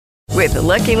With the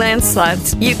Lucky Land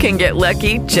Slots, you can get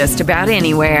lucky just about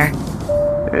anywhere.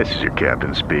 This is your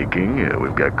captain speaking.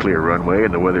 We've got clear runway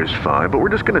and the weather's fine, but we're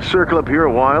just going to circle up here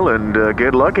a while and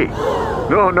get lucky.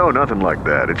 No, nothing like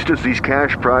that. It's just these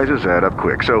cash prizes add up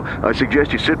quick. So I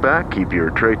suggest you sit back, keep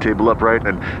your tray table upright,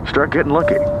 and start getting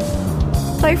lucky.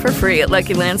 Play for free at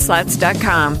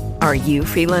LuckyLandSlots.com. Are you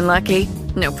feeling lucky?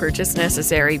 No purchase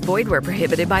necessary. Void where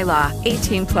prohibited by law.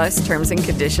 18 plus terms and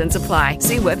conditions apply.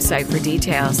 See website for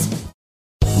details.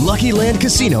 Lucky Land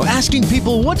Casino, asking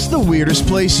people, what's the weirdest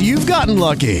place you've gotten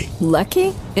lucky?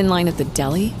 Lucky? In line at the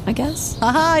deli, I guess?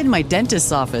 Aha, in my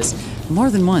dentist's office. More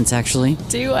than once, actually.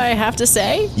 Do I have to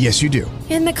say? Yes, you do.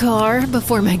 In the car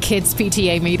before my kids'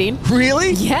 PTA meeting.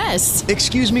 Really? Yes.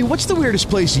 Excuse me, what's the weirdest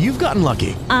place you've gotten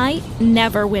lucky? I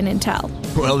never win and tell.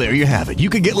 Well, there you have it. You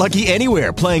can get lucky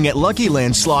anywhere, playing at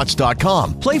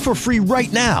LuckyLandSlots.com. Play for free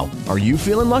right now. Are you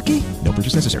feeling lucky? No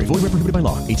purchase necessary. Void where prohibited by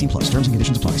law. 18 plus. Terms and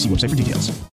conditions apply. See website for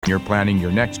details. You're planning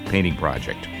your next painting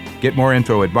project. Get more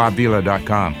info at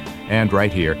BobVila.com and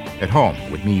right here at home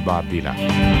with me, Bob Vila.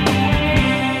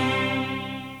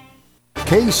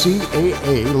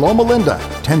 KCAA Loma Linda,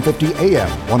 1050 AM,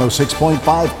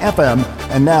 106.5 FM,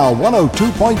 and now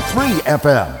 102.3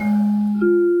 FM.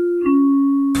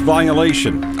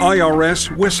 Violation, IRS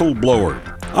whistleblower.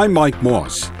 I'm Mike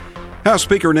Moss. House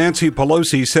Speaker Nancy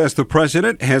Pelosi says the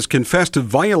president has confessed to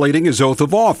violating his oath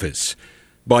of office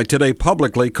by today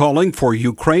publicly calling for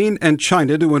Ukraine and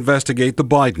China to investigate the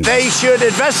Bidens. They should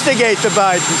investigate the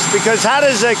Bidens, because how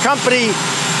does a company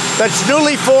that's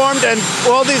newly formed, and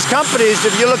all these companies,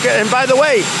 if you look at, and by the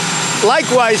way,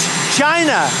 likewise,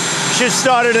 China should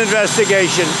start an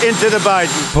investigation into the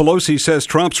Bidens. Pelosi says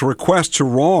Trump's requests are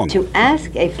wrong. To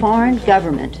ask a foreign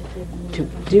government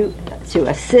to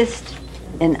assist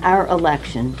in our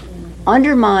election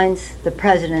undermines the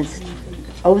president's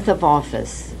oath of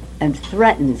office and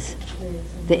threatens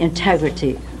the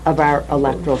integrity of our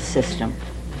electoral system.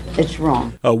 It's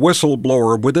wrong. A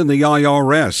whistleblower within the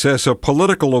IRS says a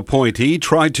political appointee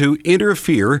tried to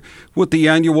interfere with the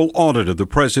annual audit of the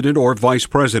president or vice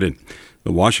president.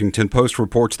 The Washington Post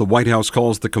reports the White House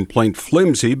calls the complaint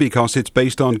flimsy because it's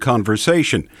based on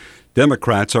conversation.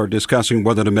 Democrats are discussing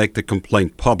whether to make the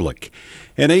complaint public.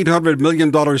 An $800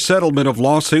 million settlement of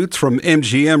lawsuits from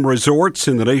MGM Resorts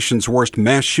in the nation's worst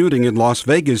mass shooting in Las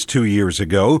Vegas 2 years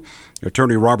ago.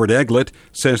 Attorney Robert Eglett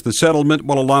says the settlement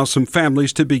will allow some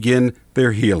families to begin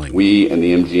their healing. We and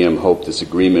the MGM hope this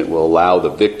agreement will allow the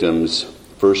victims,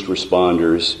 first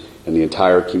responders, and the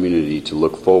entire community to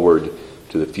look forward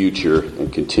to the future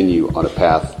and continue on a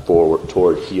path forward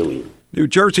toward healing. New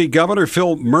Jersey Governor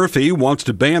Phil Murphy wants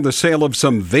to ban the sale of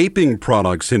some vaping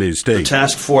products in his state. The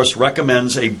task force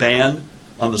recommends a ban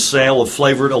on the sale of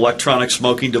flavored electronic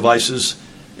smoking devices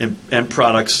and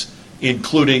products,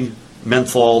 including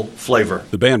menthol flavor.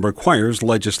 The ban requires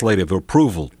legislative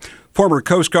approval. Former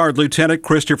Coast Guard Lieutenant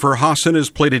Christopher Hassan has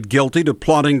pleaded guilty to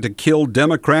plotting to kill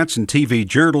Democrats and TV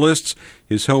journalists.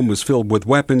 His home was filled with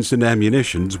weapons and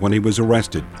ammunition when he was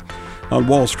arrested. On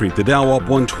Wall Street, the Dow up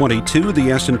 122,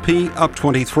 the S&P up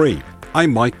 23.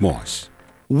 I'm Mike Moss.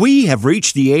 We have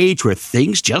reached the age where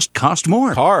things just cost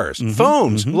more. Cars,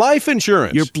 phones, life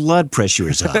insurance. Your blood pressure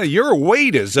is up. Your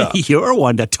weight is up. You're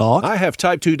one to talk. I have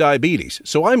type 2 diabetes,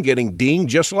 so I'm getting dinged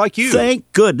just like you. Thank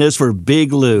goodness for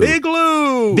Big Lou. Big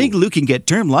Lou! Big Lou can get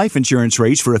term life insurance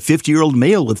rates for a 50-year-old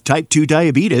male with type 2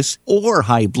 diabetes or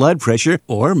high blood pressure,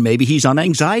 or maybe he's on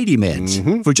anxiety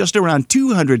meds. For just around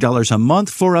 $200 a month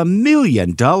for $1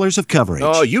 million of coverage.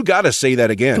 Oh, you got to say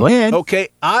that again. Go ahead. Okay,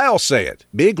 I'll say it.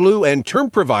 Big Lou and term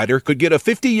provider could get a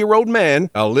 50-year-old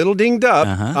man, a little dinged up,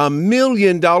 $1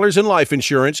 million in life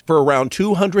insurance for around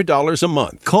 $200 a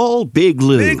month. Call Big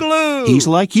Lou. Big Lou. He's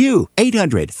like you.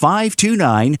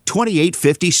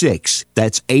 800-529-2856.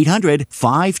 That's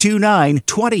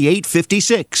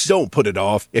 800-529-2856. Don't put it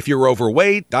off. If you're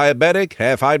overweight, diabetic,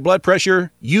 have high blood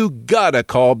pressure, you gotta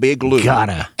call Big Lou.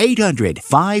 Gotta.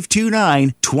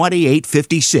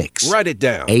 800-529-2856. Write it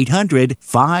down.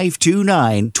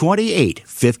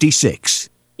 800-529-2856.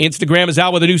 Instagram is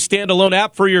out with a new standalone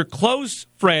app for your close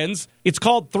friends. It's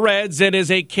called Threads and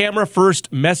is a camera-first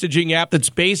messaging app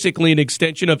that's basically an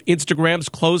extension of Instagram's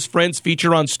Close Friends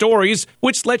feature on Stories,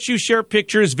 which lets you share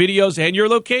pictures, videos, and your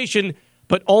location,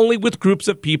 but only with groups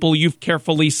of people you've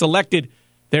carefully selected.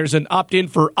 There's an opt-in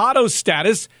for auto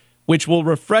status, which will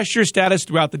refresh your status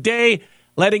throughout the day,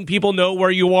 letting people know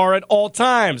where you are at all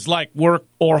times, like work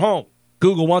or home.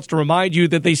 Google wants to remind you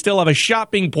that they still have a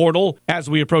shopping portal as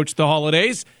we approach the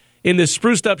holidays. In this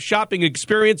spruced-up shopping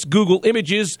experience, Google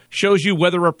Images shows you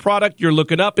whether a product you're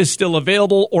looking up is still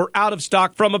available or out of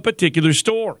stock from a particular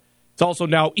store. It's also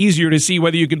now easier to see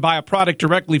whether you can buy a product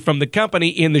directly from the company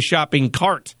in the shopping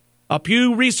cart. A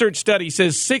Pew Research study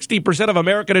says 60% of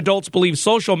American adults believe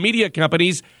social media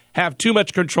companies have too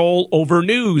much control over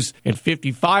news, and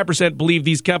 55% believe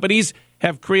these companies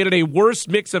have created a worse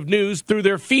mix of news through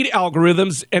their feed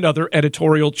algorithms and other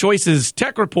editorial choices.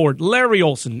 Tech Report, Larry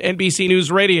Olson, NBC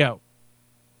News Radio.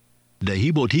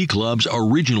 Dehibo Tea Club's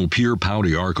original pure Pau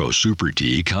d'Arco Super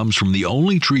Tea comes from the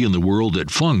only tree in the world that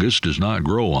fungus does not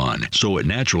grow on, so it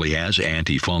naturally has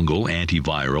antifungal,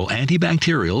 antiviral,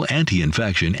 antibacterial,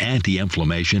 anti-infection,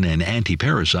 anti-inflammation, and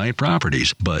anti-parasite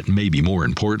properties. But maybe more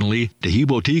importantly,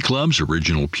 Dehibo Tea Club's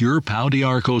original pure Pau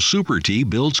d'Arco Super Tea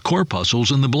builds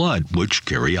corpuscles in the blood, which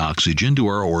carry oxygen to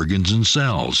our organs and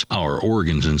cells. Our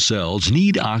organs and cells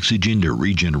need oxygen to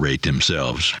regenerate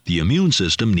themselves. The immune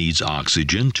system needs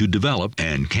oxygen to develop,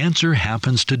 and cancer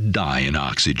happens to die in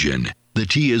oxygen. The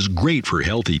tea is great for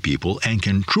healthy people and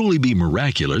can truly be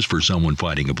miraculous for someone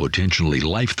fighting a potentially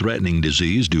life-threatening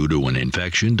disease due to an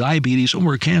infection, diabetes,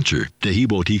 or cancer.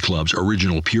 Dehibo Tea Club's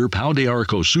original pure Pau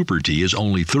d'Arco Super Tea is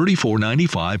only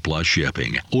 $34.95 plus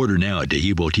shipping. Order now at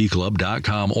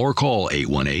DehiboTeaClub.com or call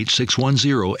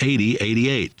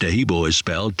 818-610-8088. Dehibo is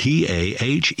spelled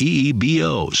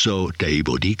T-A-H-E-E-B-O, so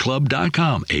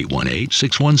DehiboTeaClub.com,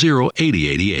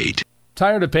 818-610-8088.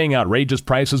 Tired of paying outrageous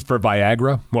prices for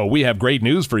Viagra? Well, we have great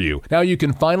news for you. Now you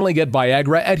can finally get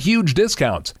Viagra at huge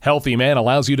discounts. Healthy Man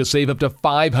allows you to save up to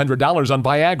 $500 on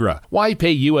Viagra. Why pay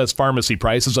U.S. pharmacy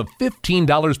prices of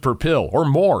 $15 per pill or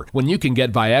more when you can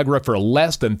get Viagra for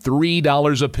less than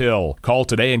 $3 a pill? Call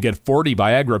today and get 40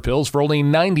 Viagra pills for only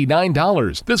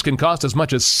 $99. This can cost as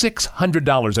much as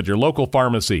 $600 at your local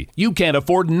pharmacy. You can't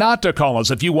afford not to call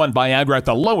us if you want Viagra at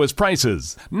the lowest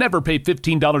prices. Never pay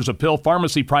 $15 a pill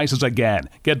pharmacy prices again.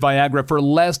 Get Viagra for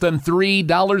less than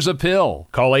 $3 a pill.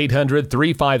 Call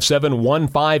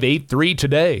 800-357-1583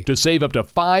 today to save up to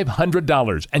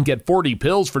 $500 and get 40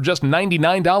 pills for just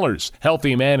 $99.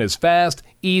 Healthy Man is fast,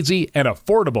 easy, and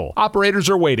affordable. Operators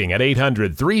are waiting at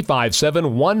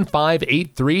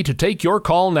 800-357-1583 to take your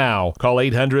call now. Call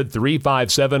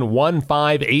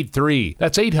 800-357-1583.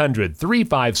 That's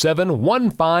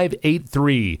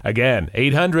 800-357-1583. Again,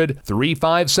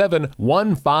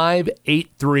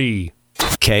 800-357-1583.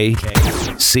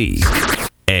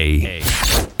 KCAA.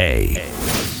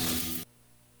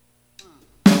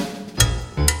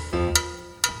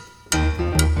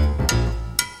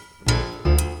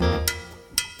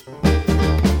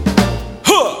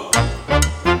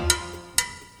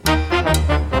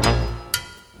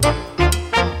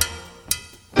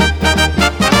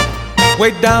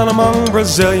 Way down among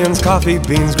Brazilians, coffee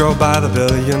beans grow by the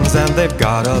billions, and they've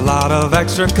got a lot of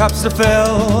extra cups to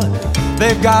fill.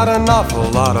 They've got an awful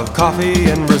lot of coffee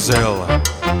in Brazil.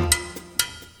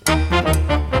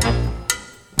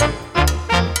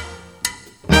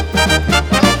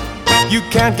 You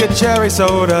can't get cherry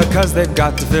soda, 'cause they've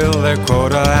got to fill their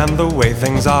quota, and the way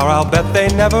things are, I'll bet they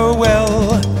never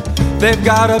will. They've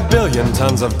got 1 billion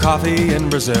tons of coffee in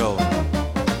Brazil.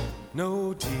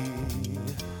 No tea,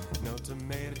 no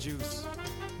tomato juice,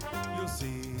 you'll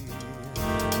see.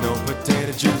 No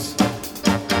potato juice.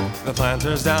 The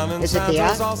planters down in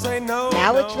Santos all say no.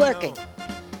 Now it's working.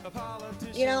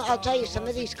 You know, I'll tell you, some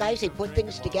of these guys, they put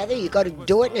things together, you go to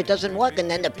do it and it doesn't work,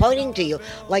 and then they're pointing to you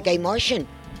like a Martian.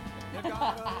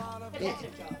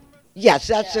 Yes,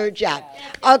 that's their job.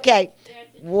 Okay,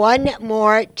 one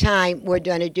more time we're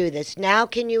going to do this. Now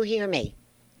can you hear me?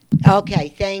 Okay,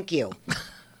 thank you.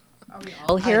 Are we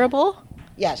all hearable?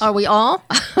 Yes. Are we all?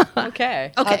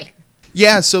 Okay. Okay.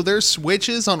 Yeah, so there's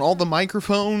switches on all the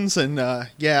microphones, and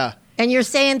yeah. And you're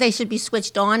saying they should be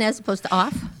switched on as opposed to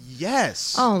off?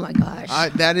 Yes. Oh my gosh.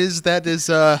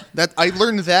 That I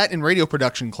learned that in radio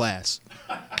production class.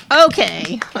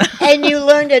 Okay. And you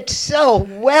learned it so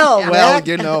well. Well, Rick.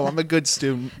 you know, I'm a good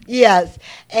student. Yes.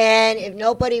 And if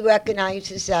nobody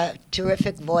recognizes that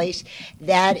terrific voice,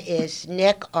 that is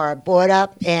Nick, our board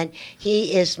up, and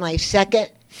he is my second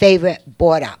favorite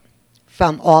board up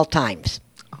from all times.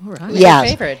 All right. Yes. Who's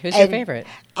your favorite? Who's your favorite?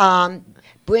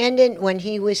 Brandon, when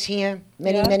he was here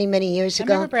many years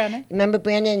ago. Remember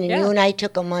Brandon? And you and I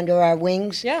took him under our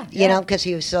wings. You know, because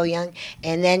he was so young.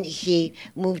 And then he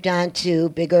moved on to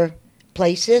bigger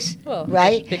places,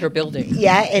 right? Bigger buildings.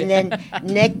 Yeah, and then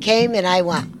Nick came and I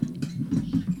went,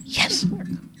 yes.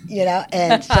 You know,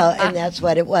 and so, and that's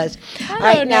what it was. I All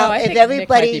right, don't now, know. I if think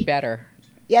everybody. Nick might be better.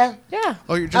 Yeah? Yeah.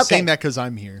 Oh, you're just Okay. saying that because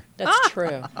I'm here. That's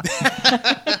true.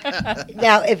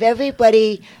 Now, if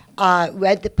everybody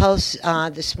read the post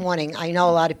this morning, I know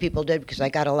a lot of people did because I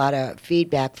got a lot of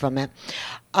feedback from it.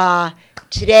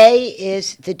 Today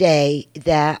is the day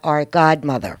that our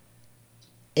godmother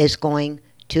is going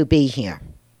to be here.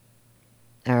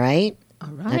 All right? All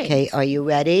right. Okay, are you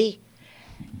ready?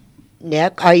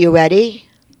 Nick, are you ready?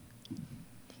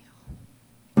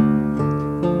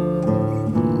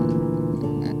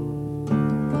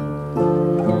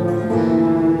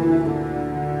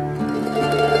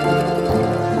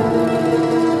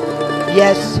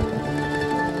 Yes,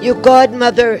 your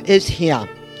godmother is here,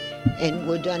 and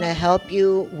we're going to help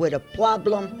you with a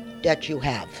problem that you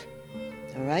have.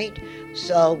 All right?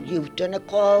 So you've done a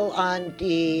call on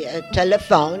the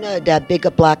telephone, that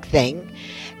bigger black thing,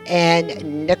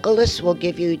 and Nicholas will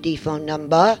give you the phone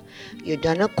number. You're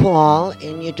done a call,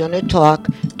 and you're done a talk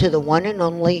to the one and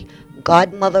only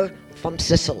godmother from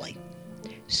Sicily.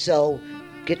 So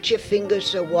get your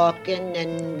fingers a walking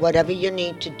and whatever you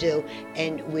need to do,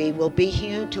 and we will be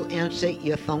here to answer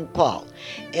your phone call.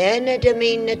 And in the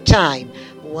meantime,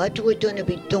 what we're going to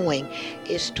be doing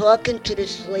is talking to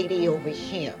this lady over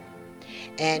here,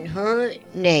 and her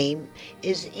name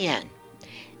is Ann.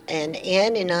 And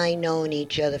Ann and I known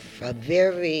each other for a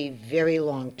very, very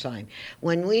long time.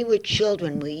 When we were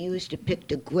children, we used to pick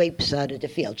the grapes out of the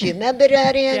field. Do you remember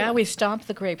that, Ann? Yeah, we stomped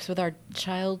the grapes with our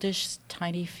childish,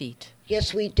 tiny feet.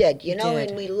 Yes, we did. You know, did.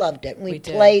 and we loved it. We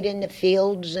did. played in the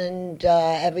fields and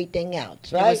everything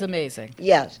else, right? It was amazing.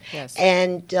 Yes. Yes.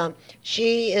 And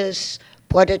she is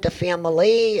part of the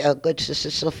family, a good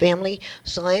Sicily family.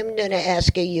 So I'm going to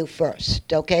ask you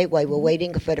first, okay, while we're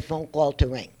waiting for the phone call to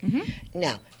ring.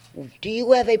 Now, do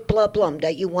you have a problem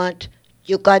that you want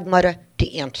your godmother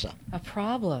to answer? A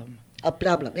problem? A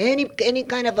problem. Any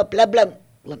kind of a problem,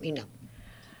 let me know.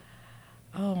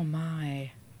 Oh,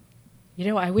 my. You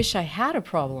know, I wish I had a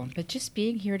problem, but just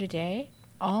being here today,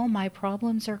 all my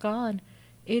problems are gone.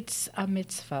 It's a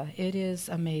mitzvah. It is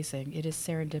amazing. It is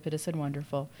serendipitous and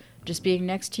wonderful. Just being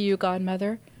next to you,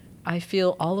 godmother, I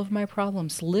feel all of my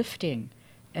problems lifting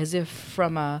as if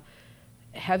from a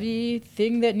heavy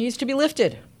thing that needs to be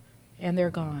lifted. And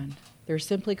they're gone. They're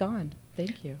simply gone.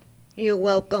 Thank you. You're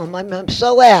welcome. I'm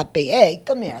so happy. Hey,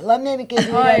 come here. Let me give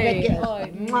you a gift.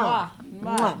 Mwah,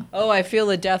 mwah. Oh, I feel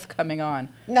the death coming on.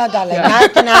 No, darling,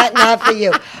 not for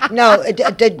you. No,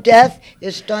 the death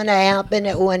is going to happen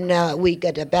when we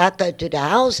get back to the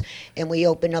house and we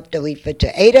open up the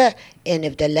refrigerator, and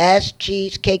if the last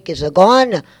cheesecake is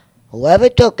gone, whoever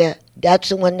took it, that's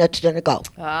the one that's going to go.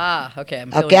 Ah, okay.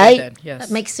 I'm feeling Okay? good then. Yes.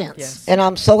 That makes sense. Yes. And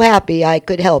I'm so happy I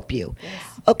could help you.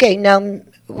 Yes. Okay, now,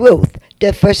 Ruth,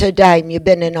 the first time you've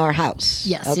been in our house.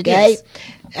 Yes, okay? it is.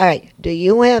 All right. Do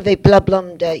you have a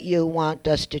problem that you want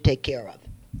us to take care of?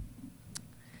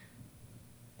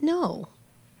 No,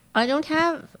 I don't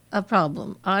have a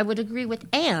problem. I would agree with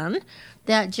Anne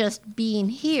that just being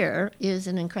here is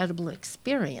an incredible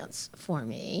experience for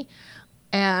me.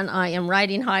 And I am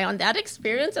riding high on that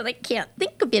experience, and I can't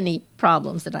think of any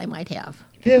problems that I might have.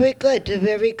 Very good,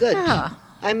 very good. Yeah.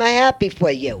 I'm happy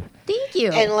for you. Thank you.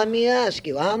 And let me ask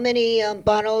you, how many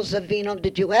bottles of vino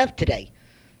did you have today?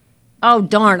 Oh,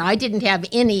 darn, I didn't have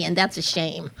any, and that's a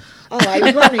shame. Oh, I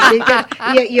was wondering,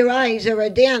 because your eyes are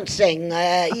dancing,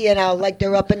 like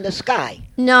they're up in the sky.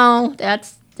 No,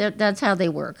 that's how they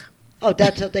work. Oh,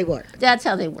 that's how they work. That's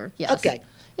how they work, yes. Okay.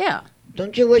 Yeah.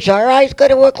 Don't you wish our eyes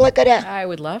could work like that? I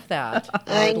would love that.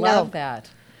 I would know. love that.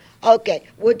 Okay,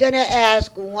 we're going to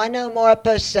ask one more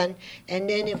person, and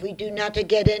then if we do not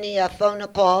get any phone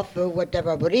call for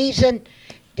whatever reason,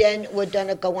 then we're going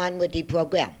to go on with the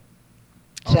program.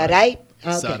 Is that right?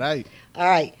 Okay. Is that right? All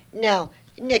right. Now,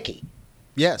 Nikki.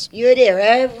 Yes. You're there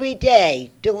every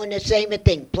day doing the same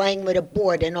thing, playing with a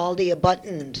board and all the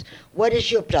buttons. What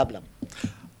is your problem?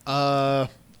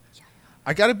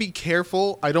 I got to be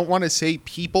careful. I don't want to say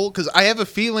people, because I have a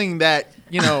feeling that,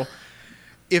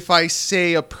 if I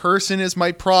say a person is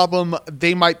my problem,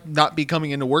 they might not be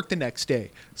coming into work the next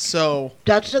day. So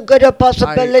that's a good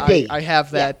possibility. I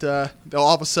have that. They'll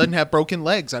all of a sudden have broken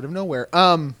legs out of nowhere.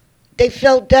 They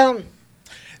fell down.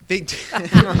 They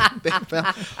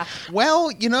fell.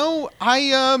 Well,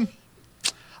 I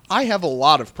have a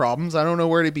lot of problems. I don't know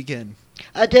where to begin.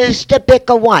 Just to pick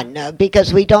a one,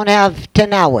 because we don't have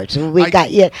 10 hours.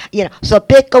 So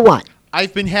pick a one.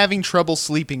 I've been having trouble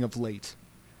sleeping of late.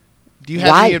 Do you have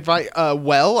Why? any advice?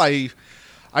 Well,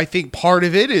 I think part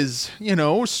of it is,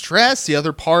 stress. The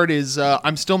other part is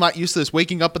I'm still not used to this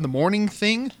waking up in the morning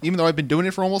thing, even though I've been doing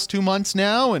it for almost 2 months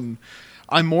now, and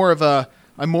I'm more of a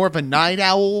night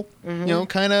owl,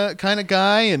 kind of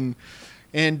guy,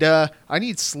 and I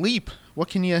need sleep. What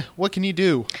can you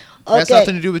do? It has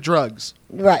nothing to do with drugs.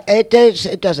 Right. It does.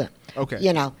 It doesn't. Okay.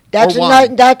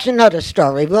 That's another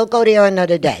story. We'll go there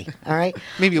another day. All right.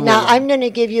 Maybe a now little. I'm going to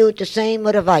give you the same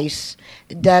advice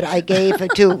that I gave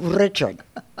to Richard.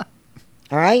 All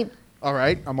right. All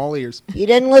right, I'm all ears. He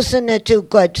didn't listen to too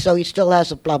good, so he still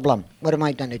has a problem. What am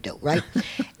I going to do, right?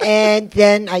 And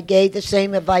then I gave the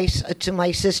same advice to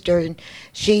my sister, and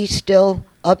she's still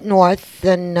up north,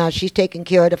 and she's taking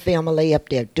care of the family up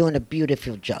there, doing a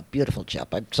beautiful job.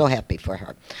 I'm so happy for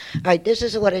her. All right, this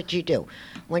is what you do.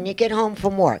 When you get home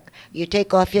from work, you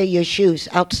take off your shoes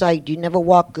outside. You never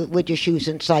walk with your shoes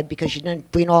inside because you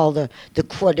didn't bring all the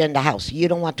crud in the house. You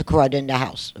don't want the crud in the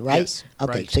house, right? Yes,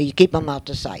 okay, right. so you keep them out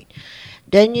the side.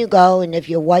 Then you go, and if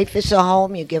your wife is at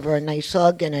home, you give her a nice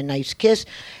hug and a nice kiss.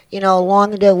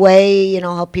 Along the way,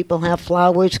 how people have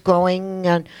flowers growing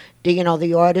and the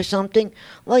yard or something.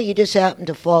 Well, you just happen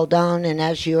to fall down, and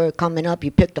as you're coming up,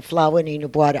 you pick the flower and you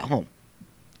brought it home.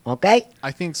 Okay?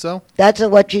 I think so. That's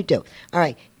what you do. All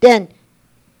right. Then,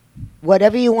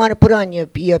 whatever you want to put on your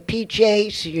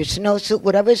PJs, your snowsuit,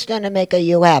 whatever's going to make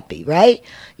you happy, right?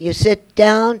 You sit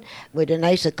down with a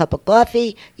nice cup of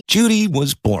coffee. Judy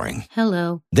was boring.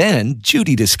 Hello. Then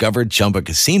Judy discovered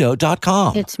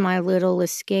ChumbaCasino.com. It's my little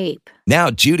escape. Now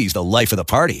Judy's the life of the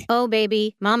party. Oh,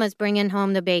 baby, mama's bringing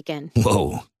home the bacon.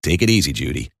 Whoa, take it easy,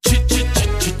 Judy.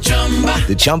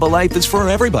 The Chumba life is for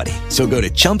everybody. So go to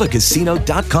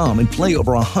ChumbaCasino.com and play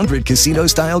over 100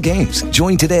 casino-style games.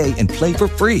 Join today and play for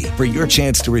free for your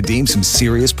chance to redeem some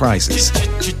serious prizes.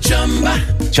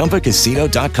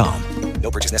 ChumbaCasino.com. No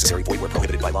purchase necessary. Void where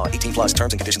prohibited by law. 18 plus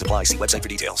terms and conditions apply. See website for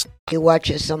details. You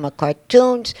watch some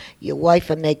cartoons. Your wife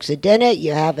makes a dinner.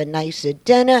 You have a nice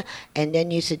dinner. And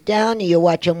then you sit down and you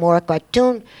watch a more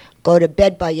cartoon. Go to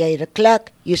bed by 8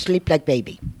 o'clock. You sleep like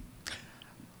baby.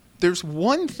 There's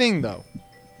one thing, though.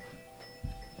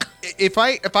 If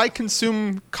I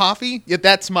consume coffee, yeah,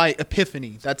 that's my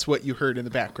epiphany. That's what you heard in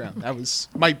the background. That was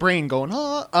my brain going,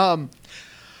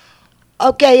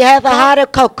 Okay, you have a hot or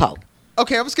cocoa.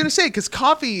 Okay, I was gonna say because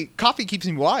coffee keeps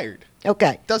me wired.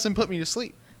 Okay, doesn't put me to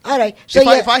sleep. All right, so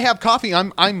if I have coffee,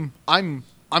 I'm gone.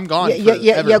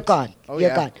 You're gone. Oh,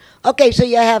 you're gone. Okay, so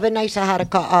you have a nice hot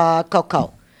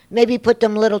cocoa. Maybe put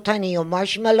them little tiny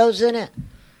marshmallows in it.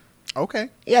 Okay.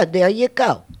 Yeah, there you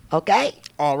go. Okay.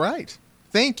 All right.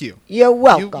 Thank you. You're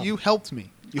welcome. You helped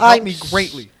me. You helped me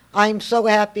greatly. I'm so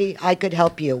happy I could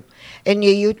help you. And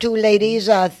you two ladies,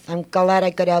 I'm glad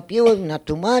I could help you. Not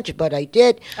too much, but I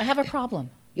did. I have a problem.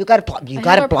 You got a problem? You I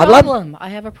got have a problem? I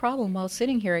have a problem. While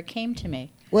sitting here, it came to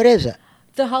me. What is it?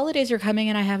 The holidays are coming,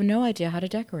 and I have no idea how to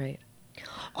decorate.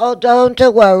 Oh, don't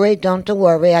worry.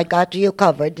 I got you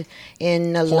covered.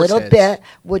 In a little bit,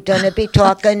 we're going to be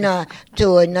talking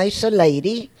to a nice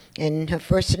lady, and her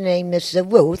first name is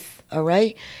Ruth, all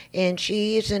right? And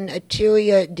she's an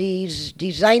interior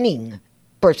designing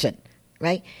person,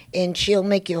 right? And she'll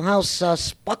make your house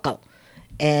sparkle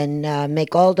and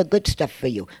make all the good stuff for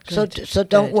you. Good. So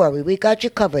don't worry. We got you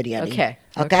covered, Yanni.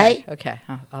 Okay.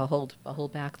 I'll hold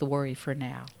back the worry for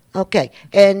now. Okay,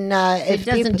 and it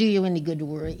doesn't do you any good to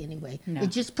worry anyway. No.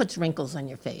 It just puts wrinkles on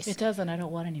your face. It doesn't. I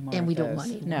don't want any more. And we those. don't want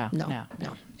any more. No.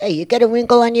 Hey, you get a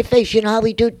wrinkle on your face. You know how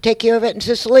we do take care of it in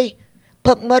Sicily?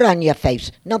 Put mud on your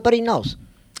face. Nobody knows.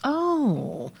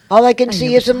 Oh. All I can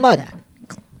see is the mud.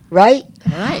 Right?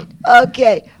 Right.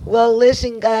 Okay. Well,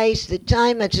 listen, guys, the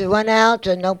time has run out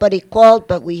and nobody called,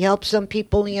 but we helped some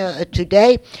people here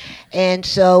today. And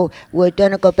so we're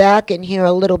going to go back and hear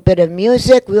a little bit of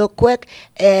music real quick.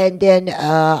 And then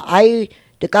the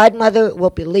godmother, will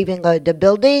be leaving the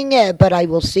building, but I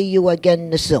will see you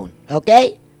again soon.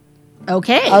 Okay?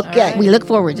 Okay. Okay. We look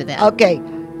forward to that. Okay.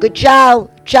 Good. Ciao.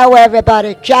 Ciao,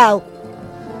 everybody. Ciao.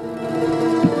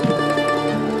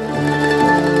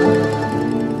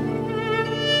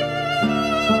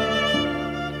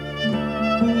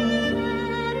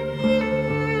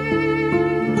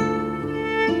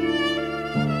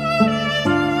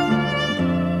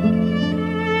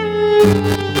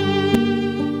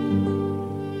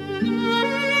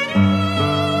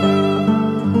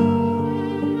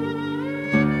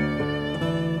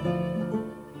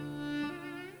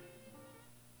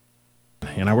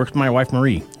 And I work with my wife,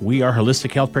 Marie. We are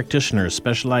holistic health practitioners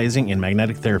specializing in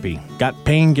magnetic therapy. Got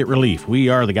pain, get relief. We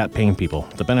are the Got Pain people.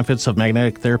 The benefits of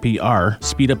magnetic therapy are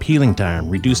speed up healing time,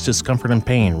 reduce discomfort and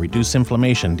pain, reduce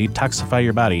inflammation, detoxify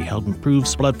your body, help improve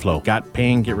blood flow. Got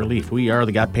pain, get relief. We are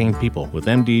the Got Pain people. With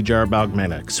MD Jarbog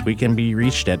Magnetics, we can be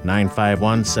reached at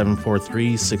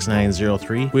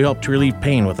 951-743-6903. We help to relieve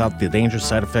pain without the dangerous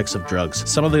side effects of drugs.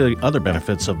 Some of the other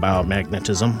benefits of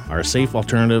biomagnetism are a safe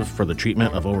alternative for the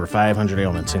treatment of over 500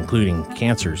 ailments. ailments, including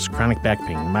cancers, chronic back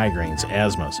pain, migraines,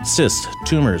 asthmas, cysts,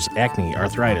 tumors, acne,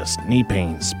 arthritis, knee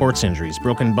pain, sports injuries,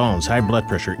 broken bones, high blood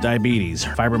pressure, diabetes,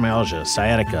 fibromyalgia,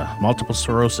 sciatica, multiple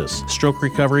sclerosis, stroke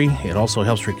recovery. It also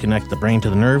helps reconnect the brain to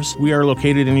the nerves. We are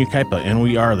located in Yucaipa, and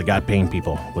we are the Got Pain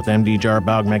people. With MD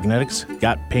Jarbog Magnetics,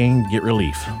 got pain, get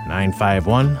relief.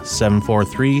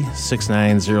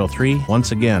 951-743-6903.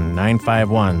 Once again,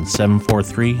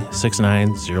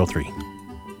 951-743-6903.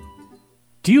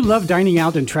 Do you love dining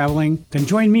out and traveling? Then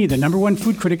join me, the #1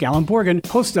 food critic Alan Borgen,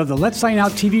 host of the Let's Dine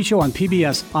Out TV show on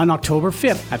PBS on October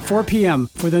 5th at 4 p.m.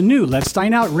 for the new Let's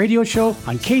Dine Out radio show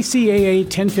on KCAA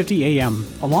 1050 AM.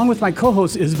 Along with my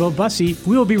co-host Isabel Bussey,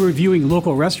 we will be reviewing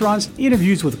local restaurants,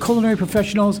 interviews with culinary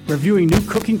professionals, reviewing new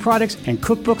cooking products and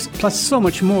cookbooks, plus so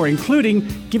much more, including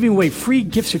giving away free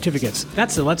gift certificates.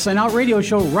 That's the Let's Dine Out radio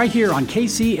show right here on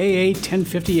KCAA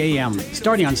 1050 AM,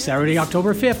 starting on Saturday,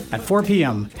 October 5th at 4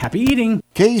 p.m. Happy eating!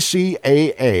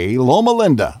 KCAA Loma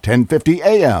Linda, 1050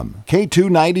 AM,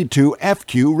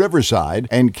 K292FQ Riverside,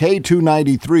 and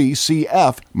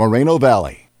K293CF Moreno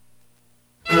Valley.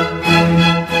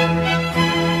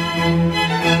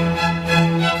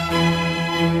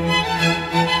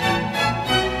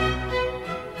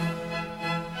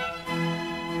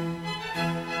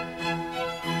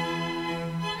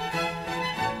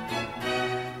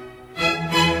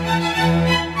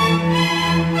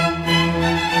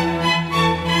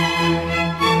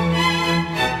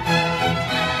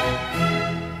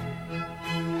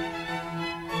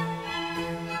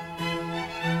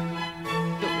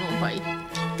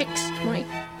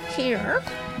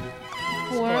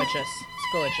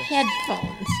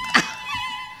 Headphones.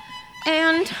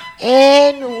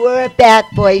 And we're back,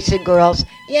 boys and girls.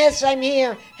 Yes, I'm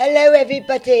here. Hello,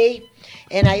 everybody.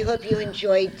 And I hope you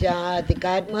enjoyed the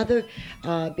godmother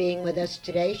being with us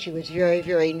today. She was very,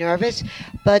 very nervous.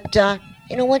 But,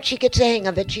 once she gets the hang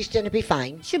of it, she's going to be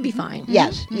fine. She'll be fine.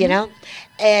 Yes,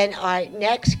 And our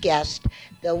next guest,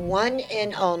 the one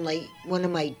and only, one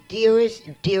of my dearest,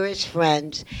 dearest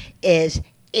friends, is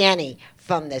Annie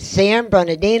from the San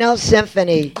Bernardino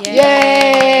Symphony.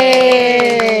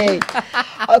 Yay!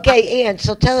 Okay, Ann,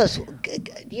 so tell us,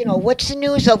 what's the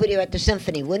news over there at the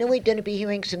Symphony? When are we going to be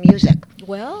hearing some music?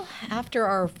 Well, after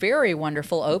our very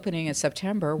wonderful opening in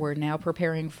September, we're now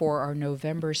preparing for our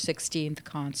November 16th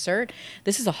concert.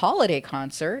 This is a holiday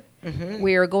concert. Mm-hmm.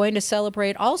 We are going to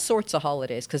celebrate all sorts of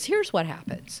holidays, because here's what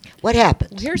happens. What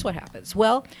happens? Here's what happens.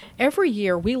 Well, every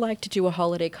year we like to do a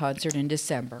holiday concert in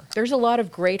December. There's a lot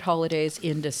of great holidays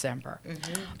in December.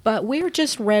 Mm-hmm. But we're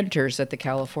just renters at the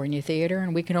California Theater,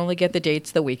 and we can only get the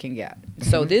dates that we can get. Mm-hmm.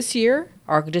 So this year,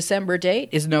 our December date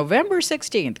is November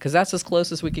 16th, because that's as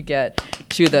close as we could get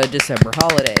to the December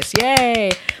holidays.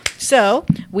 Yay! So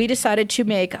we decided to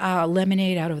make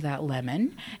lemonade out of that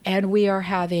lemon, and we are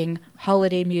having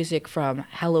holiday music from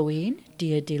Halloween,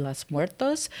 Dia de los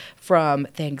Muertos, from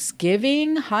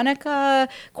Thanksgiving, Hanukkah,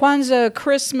 Kwanzaa,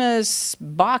 Christmas,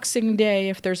 Boxing Day,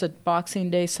 if there's a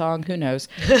Boxing Day song, who knows.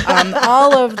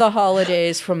 All of the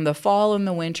holidays from the fall and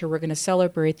the winter, we're going to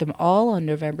celebrate them all on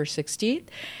November 16th,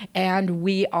 and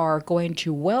we are going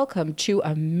to welcome two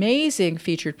amazing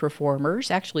featured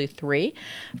performers, actually three.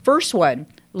 First one,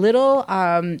 little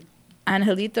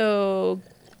Angelito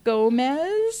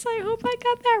Gomez, I hope I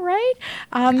got that right.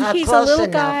 He's a little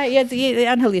guy. Yeah,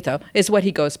 Angelito is what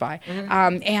he goes by.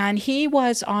 Mm-hmm. And he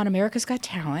was on America's Got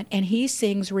Talent, and he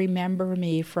sings "Remember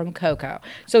Me" from Coco.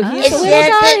 So he's a little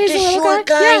guy. He's a little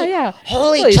guy. Yeah.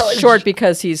 Holy, he's short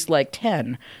because he's like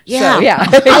 10. Yeah, so, yeah.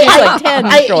 He's like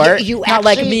 10 short. You not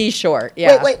actually, like me short.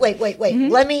 Yeah. Wait. Mm-hmm.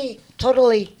 Let me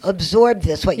totally absorb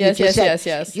this. What you just said.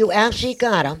 Yes. You actually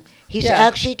got him. He's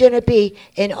actually going to be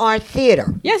in our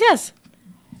theater. Yes.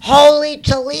 Holy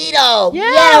Toledo!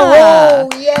 Yeah.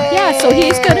 Yay! Yeah, so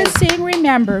he's going to sing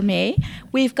 "Remember Me."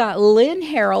 We've got Lynn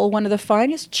Harrell, one of the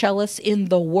finest cellists in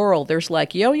the world. There's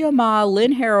like Yo-Yo Ma,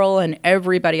 Lynn Harrell, and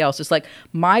everybody else. It's like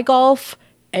my golf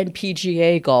and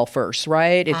PGA golfers,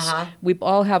 right? We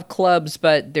all have clubs,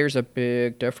 but there's a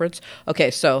big difference. Okay,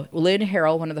 so Lynn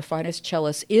Harrell, one of the finest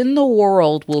cellists in the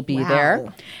world, will be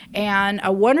there. And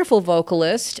a wonderful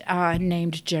vocalist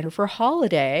named Jennifer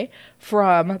Holliday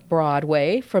from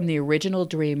Broadway, from the original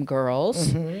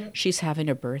Dreamgirls. Mm-hmm. She's having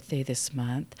a birthday this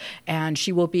month, and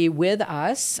she will be with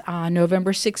us on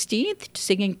November 16th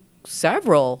singing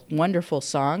several wonderful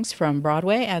songs from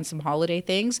Broadway and some holiday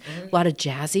things, a lot of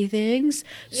jazzy things.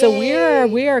 So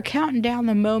we are counting down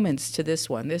the moments to this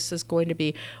one. This is going to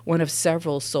be one of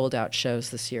several sold-out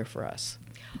shows this year for us.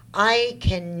 I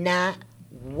cannot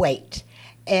wait.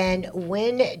 And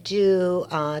when do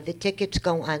the tickets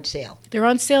go on sale? They're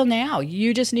on sale now.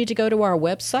 You just need to go to our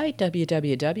website,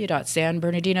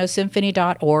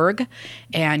 www.sanbernardinosymphony.org,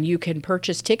 and you can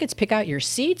purchase tickets, pick out your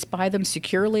seats, buy them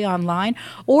securely online,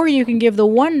 or you can give the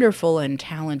wonderful and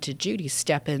talented Judy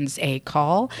Steppens a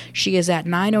call. She is at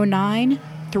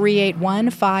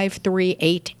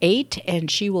 909-381-5388,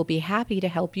 and she will be happy to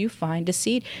help you find a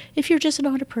seat if you're just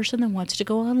not a person that wants to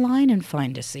go online and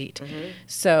find a seat.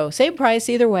 So same price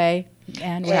either way,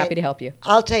 and we're happy to help you.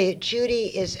 I'll tell you,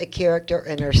 Judy is a character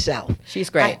in herself. She's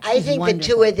great. I think the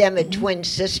two of them are twin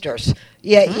sisters.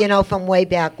 Yeah, you know, from way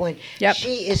back when. Yep.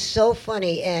 She is so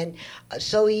funny and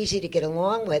so easy to get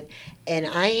along with. And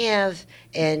I have,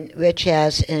 and Rich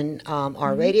has, in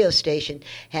our radio station,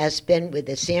 has been with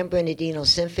the San Bernardino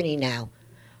Symphony now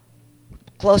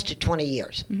close to 20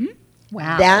 years.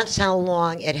 Wow. That's how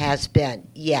long it has been,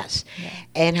 yes. Yeah.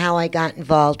 And how I got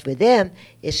involved with them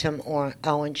is from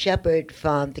Owen Shepard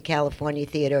from the California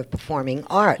Theater of Performing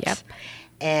Arts. Yep.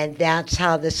 And that's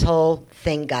how this whole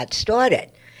thing got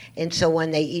started. And so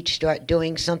when they each start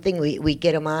doing something, we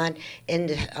get them on in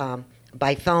the,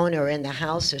 by phone or in the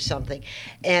house or something.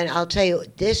 And I'll tell you,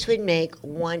 this would make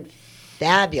one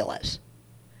fabulous,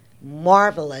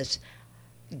 marvelous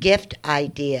gift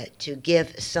idea to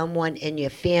give someone in your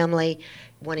family,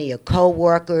 one of your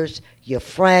co-workers, your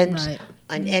friends,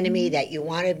 an enemy that you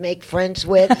want to make friends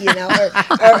with, you know,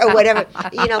 or whatever.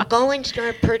 You know, go and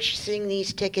start purchasing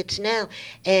these tickets now.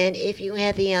 And if you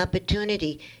have the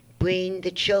opportunity, bring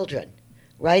the children.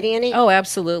 Right, Annie? Oh,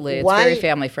 absolutely. It's very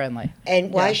family friendly.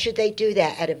 And why should they do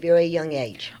that at a very young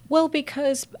age? Well,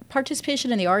 because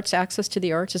participation in the arts, access to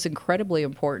the arts is incredibly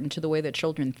important to the way that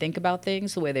children think about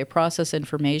things, the way they process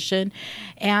information.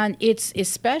 And it's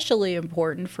especially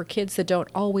important for kids that don't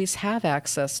always have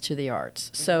access to the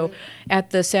arts. So at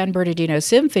the San Bernardino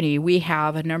Symphony, we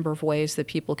have a number of ways that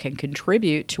people can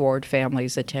contribute toward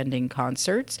families attending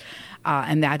concerts.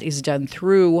 And that is done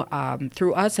through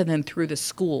us and then through the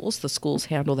schools. The schools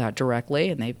handle that directly,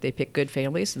 and they pick good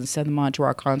families and send them on to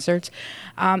our concerts.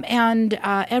 And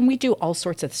we do all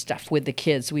sorts of stuff with the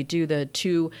kids. We do the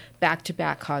 2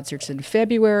 back-to-back concerts in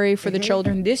February for the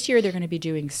children. This year they're going to be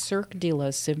doing Cirque de la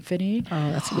Symphony,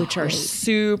 which are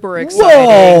super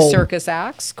exciting circus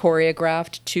acts,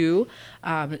 choreographed to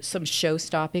some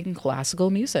show-stopping classical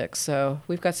music. So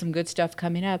we've got some good stuff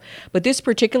coming up. But this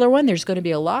particular one, there's going to be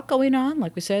a lot going on.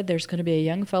 Like we said, there's going to be a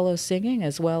young fellow singing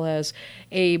as well as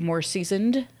a more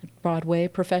seasoned Broadway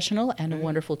professional and a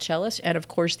wonderful cellist, and of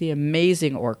course the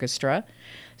amazing orchestra.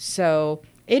 So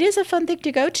it is a fun thing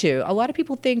to go to. A lot of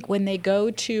people think when they go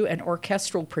to an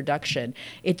orchestral production,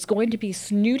 it's going to be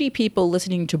snooty people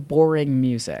listening to boring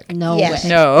music. No way.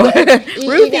 No.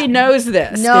 Ruthie knows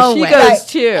this. No she way. goes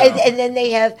too. And then they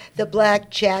have the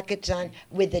black jackets on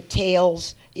with the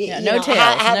tails. No tails.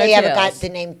 How no they tails. ever got the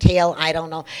name tail, I don't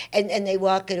know. And they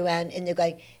walk it around and they're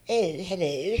going, hey,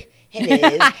 hello,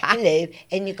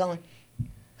 and you're going,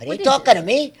 are they talking to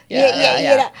me? Yeah.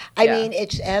 You know, I mean,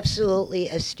 it's absolutely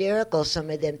hysterical,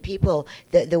 some of them people,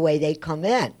 the way they come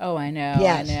in. Oh, I know.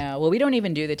 Yes. I know. Well, we don't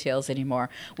even do the tails anymore.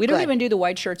 We don't even do the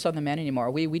white shirts on the men anymore.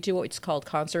 We do what's called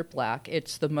concert black.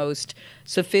 It's the most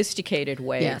sophisticated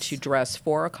way to dress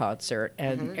for a concert,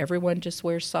 and everyone just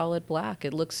wears solid black.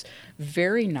 It looks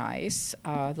very nice.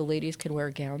 The ladies can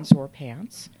wear gowns or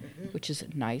pants, which is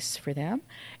nice for them.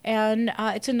 And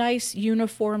it's a nice,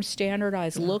 uniform,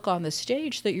 standardized look on the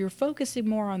stage that you're focusing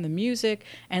more on the music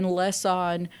and less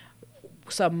on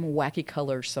some wacky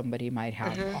colors somebody might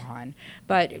have on.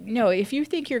 But no, if you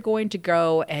think you're going to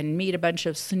go and meet a bunch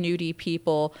of snooty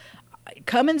people,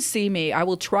 come and see me. I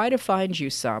will try to find you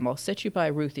some. I'll set you by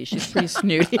Ruthie. She's pretty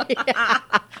snooty.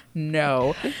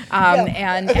 No.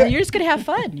 And you're just going to have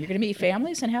fun. You're going to meet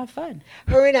families and have fun.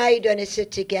 Her and I are going to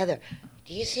sit together.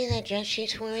 Do you see that dress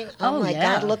she's wearing? Oh my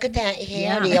God, look at that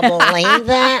hair. Do you believe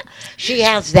that? She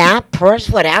has that purse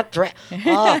with that dress.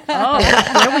 Oh,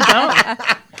 there we go.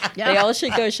 They all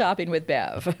should go shopping with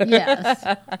Bev. Yes.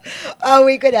 Oh,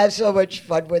 we could have so much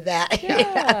fun with that.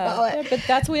 Yeah, but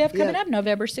that's what we have coming up,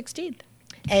 November 16th.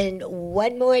 And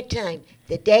one more time,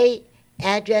 the day,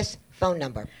 address, phone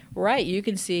number. Right. You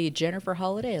can see Jennifer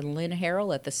Holliday and Lynn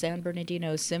Harrell at the San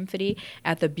Bernardino Symphony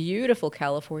at the beautiful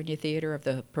California Theater of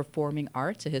the Performing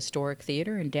Arts, a historic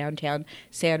theater in downtown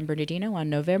San Bernardino on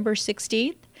November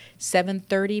 16th.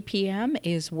 7:30 p.m.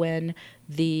 is when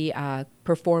the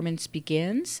performance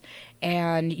begins.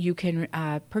 And you can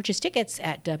purchase tickets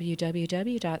at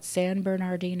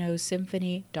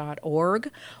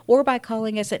www.sanbernardinosymphony.org or by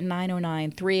calling us at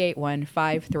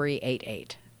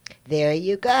 909-381-5388. There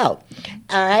you go.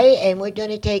 All right, and we're going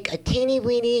to take a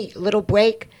teeny-weeny little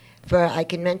break. I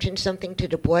can mention something to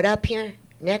the board up here,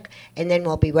 Nick, and then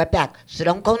we'll be right back. So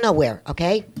don't go nowhere,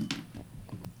 okay?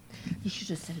 You should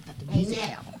have said about the music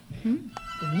album.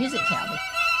 The music album.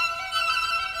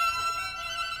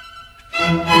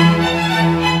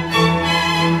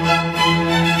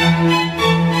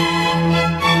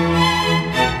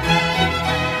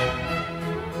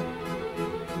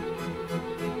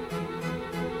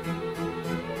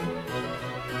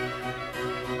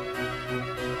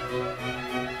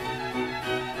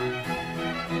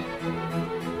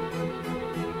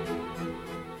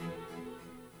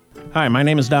 Hi, my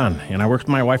name is Don, and I work with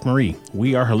my wife Marie.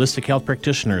 We are holistic health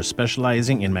practitioners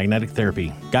specializing in magnetic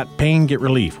therapy. Got pain, get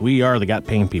relief. We are the Got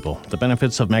Pain people. The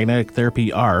benefits of magnetic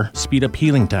therapy are speed up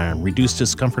healing time, reduce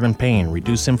discomfort and pain,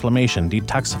 reduce inflammation,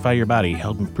 detoxify your body,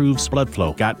 help improve blood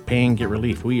flow. Got pain, get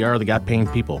relief. We are the Got Pain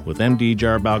people. With MD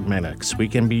Jar Biomagnetic, we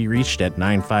can be reached at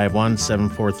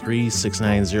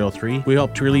 951-743-6903. We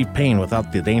help to relieve pain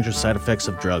without the dangerous side effects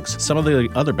of drugs. Some of the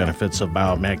other benefits of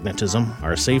biomagnetism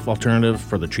are a safe alternative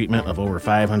for the treatment of over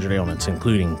 500 ailments,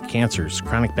 including cancers,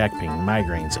 chronic back pain,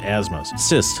 migraines, asthmas,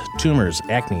 cysts, tumors,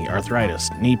 acne, arthritis,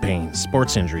 knee pain,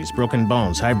 sports injuries, broken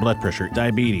bones, high blood pressure,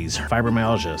 diabetes,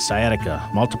 fibromyalgia, sciatica,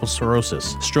 multiple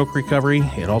sclerosis, stroke recovery.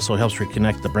 It also helps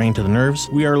reconnect the brain to the nerves.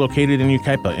 We are located in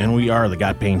Yucaipa, and we are the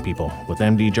Got Pain people. With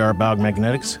MD Jar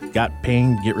Biomagnetics, got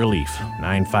pain, get relief.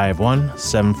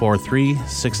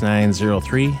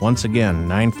 951-743-6903. Once again,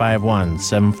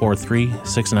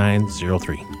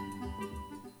 951-743-6903.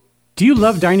 Do you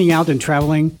love dining out and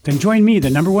traveling? Then join me, the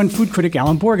 #1 food critic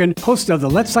Alan Borgen, host of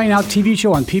the Let's Dine Out TV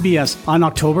show on PBS on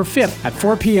October 5th at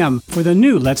 4 p.m. for the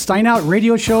new Let's Dine Out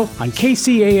radio show on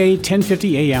KCAA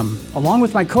 1050 AM. Along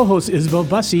with my co-host Isabel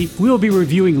Bussey, we'll be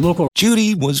reviewing local...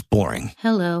 Judy was boring.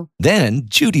 Hello. Then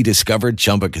Judy discovered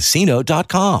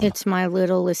ChumbaCasino.com. It's my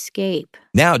little escape.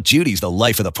 Now Judy's the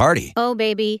life of the party. Oh,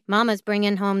 baby, mama's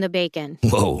bringing home the bacon.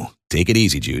 Whoa, take it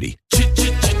easy, Judy.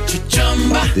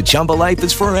 The Chumba life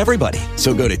is for everybody.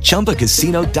 So go to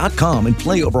ChumbaCasino.com and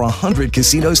play over 100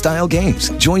 casino-style games.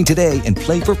 Join today and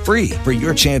play for free for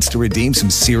your chance to redeem some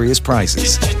serious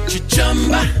prizes.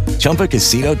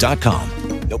 ChumbaCasino.com.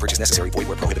 No purchase necessary. Void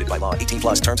where prohibited by law.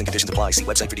 18+ terms and conditions apply. See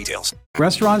website for details.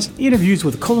 Restaurants, interviews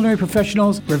with culinary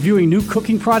professionals, reviewing new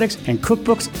cooking products and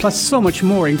cookbooks, plus so much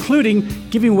more, including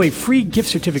giving away free gift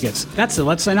certificates. That's the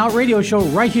Let's Dine Out radio show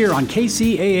right here on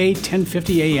KCAA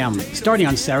 1050 AM, starting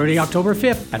on Saturday, October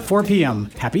 5th at 4 p.m.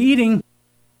 Happy eating!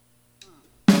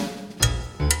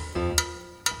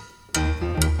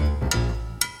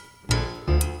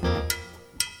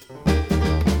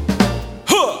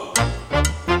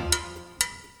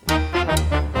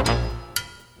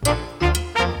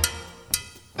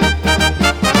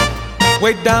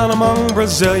 Way down among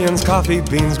Brazilians, coffee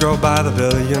beans grow by the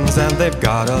billions, and they've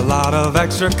got a lot of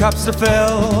extra cups to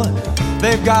fill.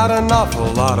 They've got an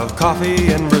awful lot of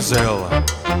coffee in Brazil.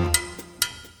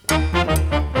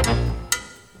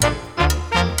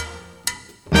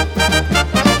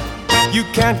 You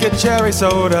can't get cherry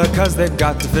soda, 'cause they've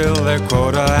got to fill their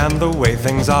quota, and the way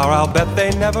things are, I'll bet they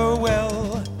never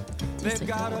will. They've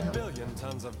got a billion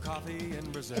tons of coffee in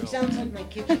Brazil. It sounds like my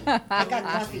kitchen. I got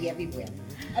coffee everywhere.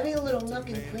 Every little nook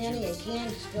and cranny and can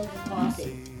is filled with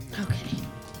coffee. Okay.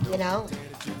 You know?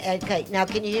 Okay, now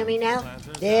can you hear me now?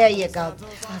 There you go.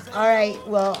 All right,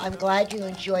 well, I'm glad you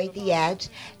enjoyed the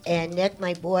ads. And Nick,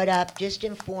 my board up, just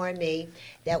informed me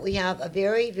that we have a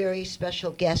very, very special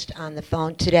guest on the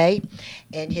phone today.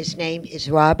 And his name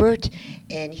is Robert.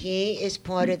 And he is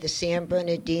part of the San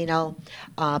Bernardino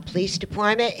Police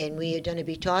Department. And we are going to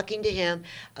be talking to him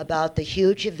about the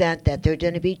huge event that they're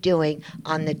going to be doing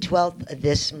on the 12th of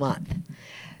this month.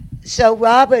 So,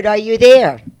 Robert, are you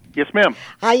there? Yes, ma'am.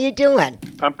 How you doing?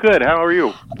 I'm good. How are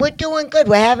you? We're doing good.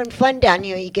 We're having fun down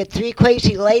here. You get three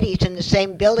crazy ladies in the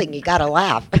same building. You got to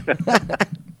laugh.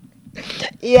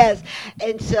 Yes.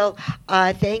 And so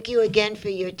thank you again for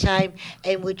your time.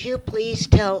 And would you please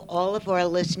tell all of our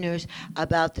listeners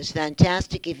about this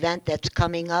fantastic event that's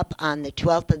coming up on the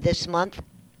 12th of this month?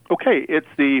 Okay. It's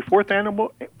the fourth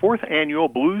annual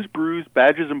Blues, Brews,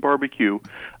 Badges, and Barbecue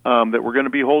that we're going to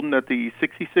be holding at the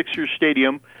 66ers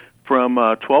Stadium from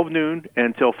 12 noon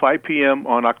until 5 p.m.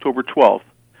 on October 12th.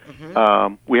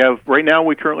 Mm-hmm. We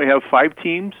currently have 5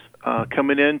 teams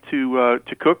coming in to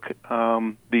cook.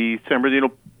 The San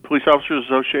Bernardino Police Officers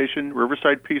Association,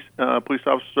 Riverside Police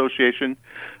Officers Association,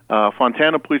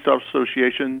 Fontana Police Officers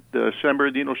Association, the San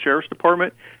Bernardino Sheriff's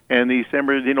Department, and the San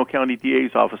Bernardino County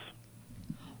DA's office.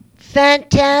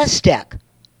 Fantastic.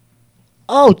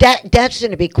 Oh, that's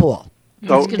going to be cool.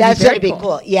 So that's going to be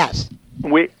cool. Yes.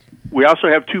 We also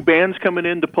have two bands coming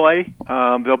in to play.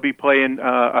 They'll be playing.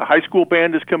 A high school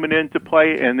band is coming in to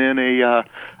play, and then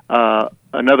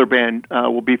another band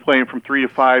will be playing from 3 to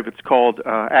 5. It's called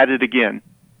At It Again.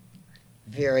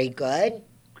 Very good.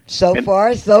 So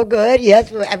far, so good.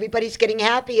 Yes, everybody's getting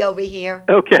happy over here.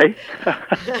 Okay.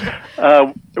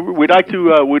 We'd like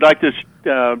to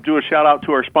do a shout out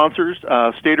to our sponsors: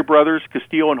 Stater Brothers,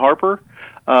 Castile and Harper,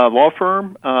 law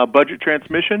firm, Budget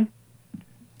Transmission,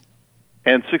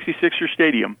 and 66er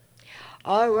Stadium.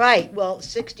 All right. Well,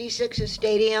 66er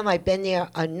Stadium, I've been there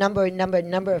a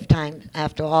number of times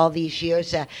after all these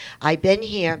years. I've been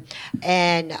here.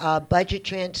 And Budget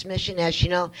Transmission, as you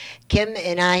know, Kim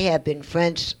and I have been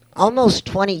friends almost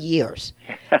 20 years.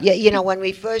 When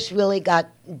we first really got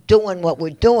doing what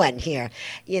we're doing here,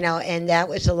 and that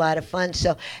was a lot of fun.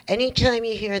 So anytime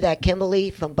you hear that Kimberly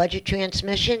from Budget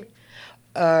Transmission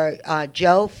or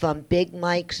Joe from Big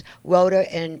Mike's Rotor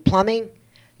and Plumbing,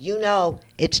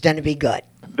 it's going to be good.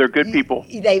 They're good people.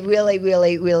 They really,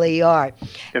 really, really are.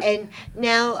 Yes. And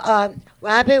now,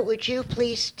 Robert, would you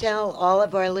please tell all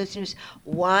of our listeners,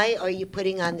 why are you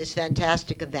putting on this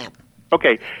fantastic event?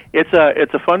 Okay, it's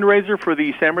a fundraiser for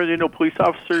the San Bernardino Police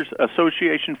Officers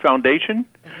Association Foundation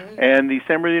and the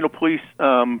San Bernardino Police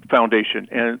Foundation.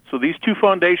 And so these two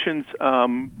foundations,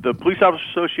 the Police Officers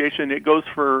Association, it goes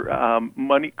for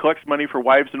collects money for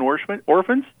wives and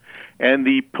orphans, and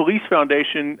the Police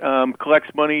Foundation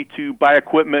collects money to buy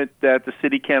equipment that the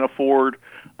city can't afford,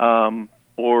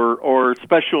 or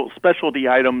specialty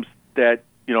items that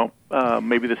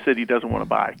maybe the city doesn't want to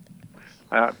buy.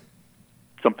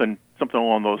 Something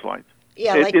along those lines.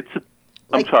 Yeah,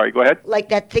 I'm sorry, go ahead. Like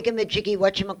that thingamajiggy,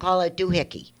 whatchamacallit,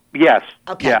 doohickey. Yes.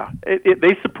 Okay. Yeah.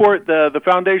 They support the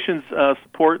foundations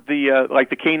support the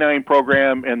the canine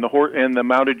program and the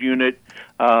mounted unit.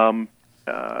 That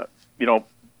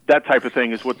type of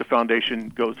thing is what the foundation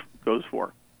goes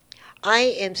for.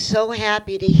 I am so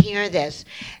happy to hear this,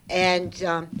 and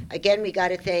again, we got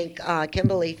to thank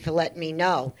Kimberly for letting me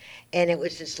know. And it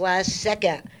was this last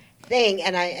second thing,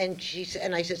 and I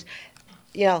says,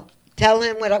 tell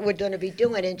him what we're going to be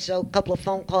doing. And so a couple of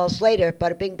phone calls later,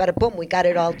 bada bing, bada boom, we got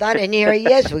it all done, and here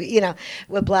he is.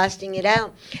 We're blasting it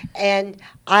out, and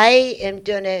I am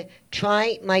going to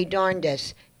try my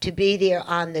darndest to be there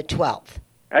on the 12th.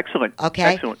 Excellent. Okay.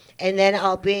 Excellent. And then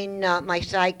I'll bring my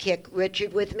sidekick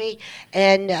Richard with me,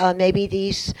 and maybe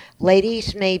these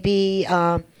ladies, maybe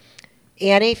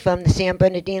Annie from the San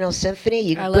Bernardino Symphony.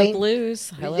 You love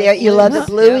blues. You love the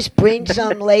blues. Yep. Bring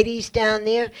some ladies down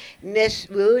there, Miss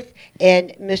Ruth and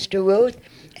Mr. Ruth.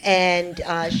 And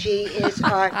she is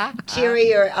our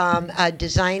interior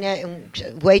designer. And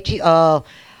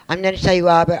I'm going to tell you,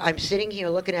 Robert, I'm sitting here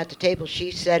looking at the table she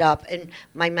set up, and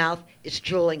my mouth is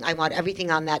drooling. I want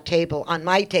everything on that table, on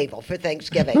my table for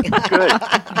Thanksgiving. Good.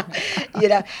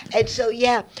 And so,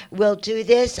 we'll do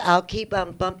this. I'll keep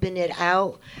on bumping it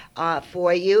out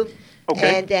for you.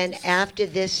 Okay. And then after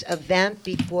this event,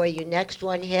 before your next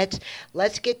one hits,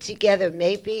 let's get together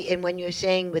maybe, and when you're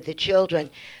saying with the children,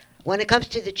 when it comes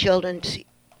to the children,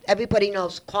 everybody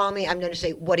knows, call me, I'm going to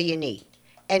say, what do you need?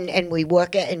 And we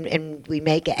work it and we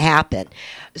make it happen.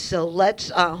 So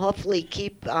let's hopefully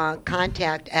keep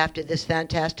contact after this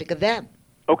fantastic event.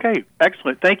 Okay,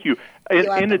 excellent. Thank you.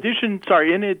 In addition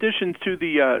to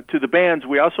the bands,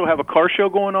 we also have a car show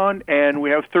going on, and we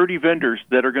have 30 vendors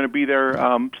that are going to be there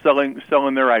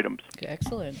selling their items.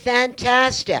 Excellent.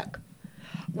 Fantastic.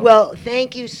 Well,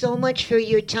 thank you so much for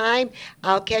your time.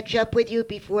 I'll catch up with you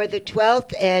before the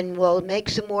 12th, and we'll make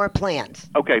some more plans.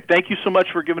 Okay. Thank you so much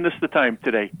for giving us the time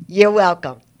today. You're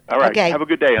welcome. All right. Okay. Have a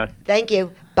good day, hon. Thank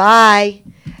you. Bye.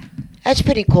 That's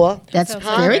pretty cool. That's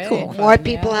very cool. More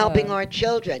people helping our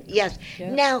children. Yes.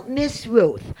 Now, Miss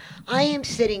Ruth, I am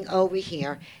sitting over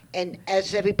here, and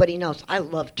as everybody knows, I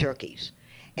love turkeys.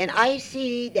 And I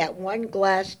see that one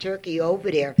glass turkey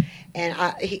over there, and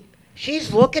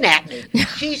she's looking at me.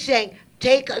 She's saying,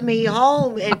 take me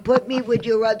home and put me with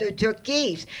your other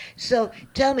turkeys. So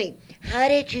tell me, how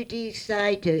did you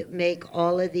decide to make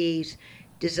all of these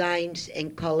designs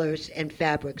and colors and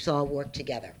fabrics all work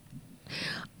together?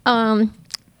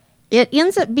 It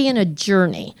ends up being a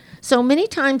journey. So many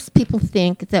times people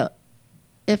think that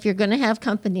if you're going to have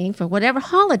company for whatever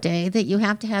holiday, that you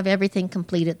have to have everything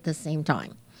complete at the same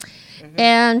time. Mm-hmm.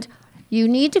 And you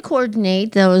need to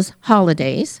coordinate those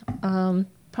holidays,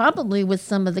 probably with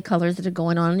some of the colors that are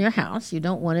going on in your house. You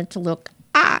don't want it to look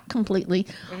completely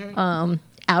out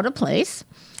of place.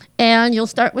 And you'll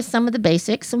start with some of the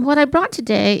basics. And what I brought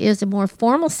today is a more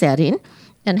formal setting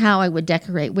and how I would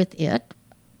decorate with it.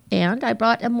 And I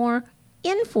brought a more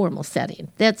informal setting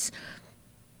that's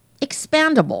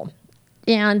expandable.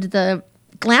 And the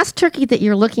glass turkey that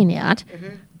you're looking at,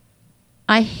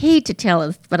 I hate to tell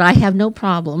it, but I have no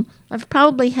problem. I've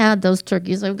probably had those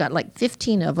turkeys. I've got like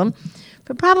 15 of them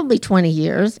for probably 20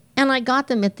 years, and I got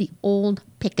them at the old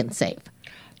Pick and Save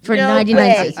for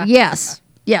 99 cents.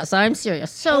 Yes, I'm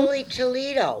serious. So, Holy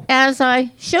Toledo. As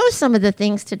I show some of the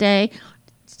things today,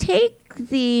 take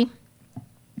the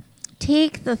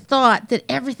thought that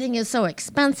everything is so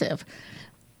expensive.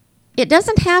 It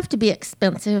doesn't have to be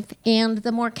expensive, and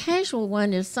the more casual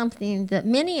one is something that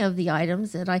many of the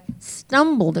items that I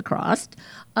stumbled across,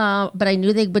 but I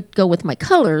knew they would go with my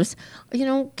colors,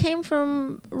 came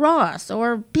from Ross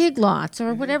or Big Lots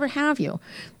or whatever have you.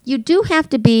 You do have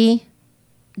to be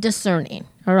discerning,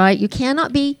 all right? You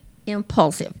cannot be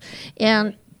impulsive.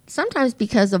 And sometimes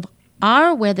because of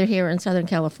our weather here in Southern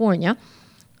California,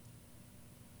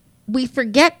 we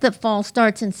forget that fall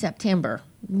starts in September.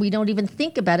 We don't even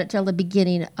think about it till the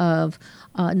beginning of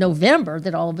November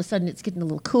that all of a sudden it's getting a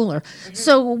little cooler.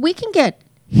 So we can get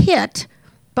hit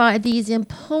by these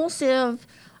impulsive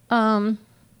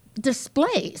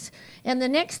displays. And the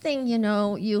next thing you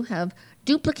know, you have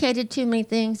duplicated too many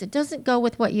things. It doesn't go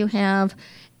with what you have.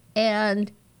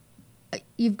 And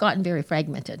you've gotten very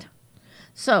fragmented.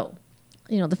 So,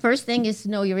 the first thing is to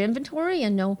know your inventory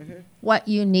and know what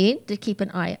you need to keep an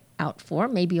eye out for,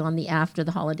 maybe on the after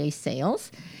the holiday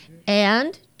sales,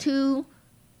 and to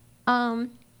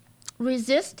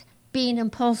resist being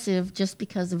impulsive just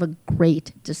because of a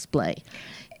great display.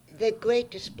 The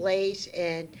great displays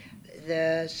and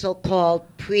the so-called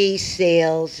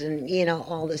pre-sales and,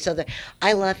 all this other,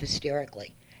 I laugh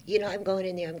hysterically. I'm going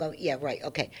in there, I'm going, yeah, right,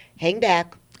 okay, hang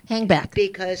back. Hang back.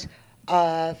 Because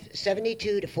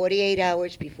 72 to 48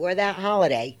 hours before that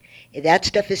holiday, if that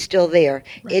stuff is still there,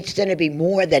 it's going to be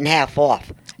more than half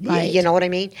off. Right. You know what I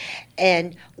mean?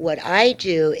 And what I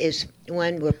do is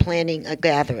when we're planning a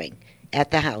gathering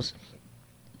at the house,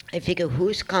 I figure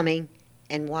who's coming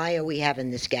and why are we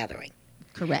having this gathering?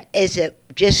 Correct. Is it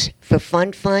just for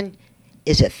fun?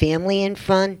 Is it family and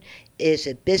fun? Is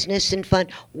it business and fun?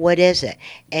 What is it?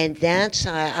 And that's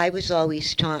I was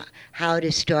always taught how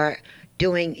to start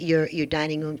doing your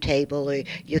dining room table or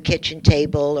your kitchen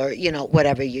table or,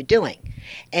 whatever you're doing.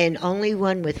 And only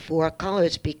one with 4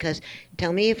 colors because,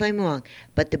 tell me if I'm wrong,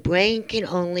 but the brain can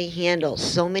only handle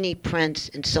so many prints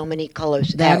and so many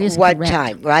colors at one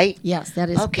time, right? Yes, that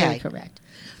is very correct.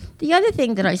 The other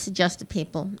thing that I suggest to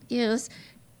people is,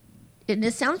 and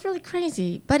it sounds really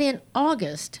crazy, but in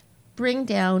August, bring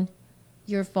down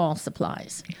your fall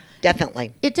supplies.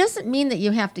 Definitely. It doesn't mean that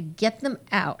you have to get them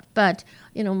out, but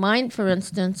mine, for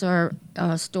instance, are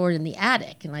stored in the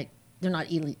attic, and they're not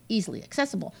easily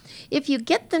accessible. If you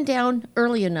get them down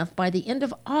early enough by the end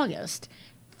of August,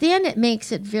 then it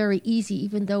makes it very easy,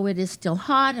 even though it is still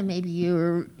hot and maybe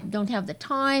you don't have the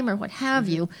time or what have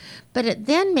you. But it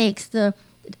then makes the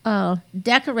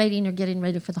decorating or getting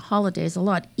ready for the holidays a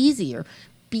lot easier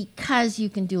because you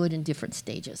can do it in different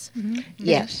stages.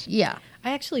 Yes. Yeah.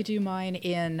 I actually do mine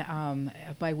in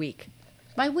by week.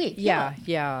 By week, yeah.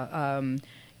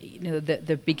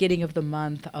 The beginning of the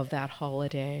month of that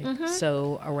holiday.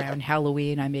 So around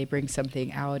Halloween, I may bring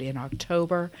something out in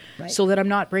October, so that I'm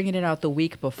not bringing it out the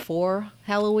week before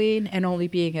Halloween and only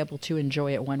being able to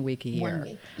enjoy it 1 week a year. 1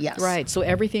 week, yes. Right. So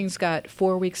everything's got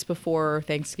 4 weeks before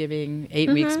Thanksgiving,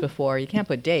 8 weeks before. You can't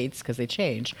put dates because they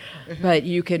change, but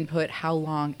you can put how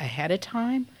long ahead of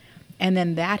time. And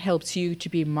then that helps you to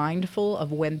be mindful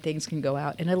of when things can go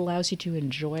out, and it allows you to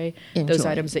enjoy those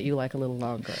items that you like a little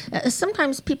longer.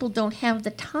 Sometimes people don't have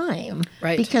the time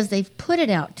because they've put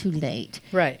it out too late.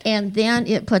 Right. And then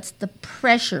it puts the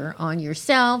pressure on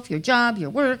yourself, your job, your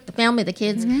work, the family, the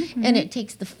kids, and it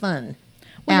takes the fun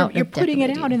out. You're putting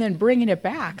it out and then bringing it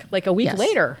back like a week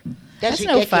later. That's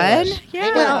no fun.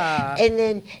 Yeah. Well, and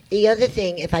then the other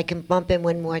thing, if I can bump in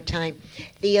one more time,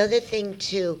 the other thing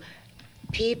too,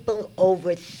 people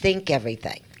overthink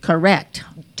everything. Correct.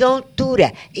 Don't do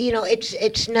that.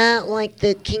 It's not like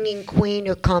the king and queen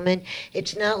are coming.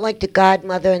 It's not like the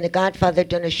godmother and the godfather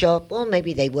don't show up. Well,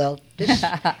 maybe they will. Just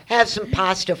have some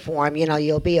pasta for them,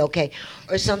 you'll be okay.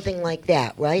 Or something like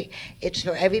that, right? It's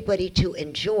for everybody to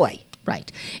enjoy. Right.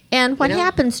 And what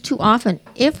happens too often,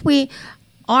 if we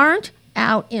aren't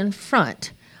out in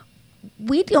front,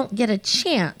 we don't get a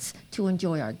chance to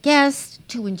enjoy our guests,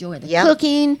 to enjoy the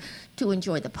cooking, to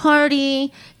enjoy the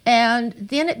party, and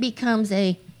then it becomes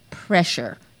a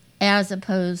pressure as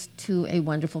opposed to a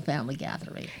wonderful family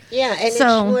gathering. Yeah, and it's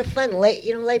more fun,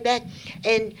 lay back.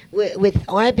 And with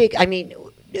our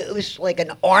it was like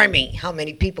an army how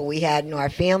many people we had in our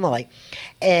family.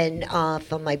 And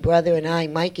for my brother and I,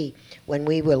 Mikey, when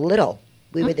we were little,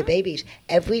 we were the babies,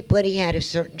 everybody had a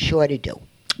certain chore to do.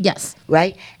 Yes.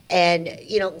 Right? And,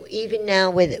 you know, even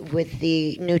now with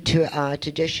the new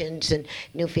traditions and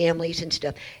new families and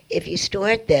stuff, if you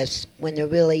start this when they're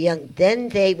really young, then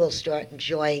they will start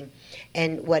enjoying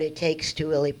and what it takes to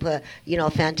really put, you know,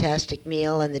 a fantastic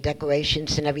meal and the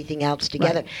decorations and everything else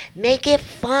together. Right. Make it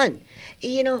fun.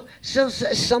 You know, so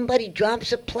somebody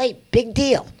drops a plate, big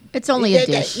deal. It's only a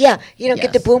dish. Yeah, you know, Yes.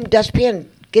 get the broom, dustpan,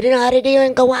 get it out of there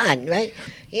and go on, right?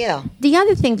 Yeah. The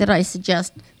other thing that I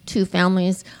suggest to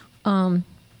families,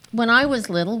 when I was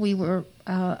little, we were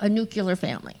a nuclear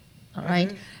family, all right?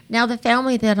 Mhm. Now, the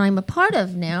family that I'm a part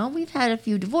of now, we've had a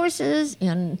few divorces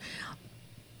and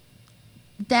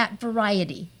that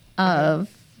variety of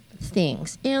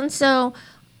things. And so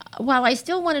while I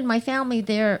still wanted my family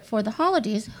there for the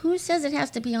holidays, who says it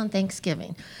has to be on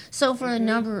Thanksgiving? So for a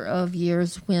number of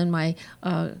years when my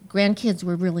grandkids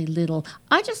were really little,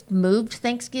 I just moved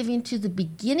Thanksgiving to the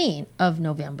beginning of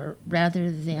November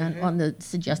rather than on the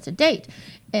suggested date.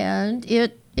 And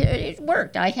it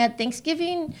worked. I had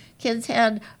Thanksgiving, kids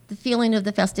had the feeling of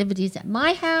the festivities at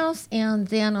my house, and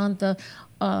then on the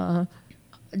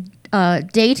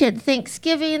dated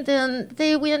Thanksgiving, then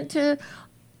they went to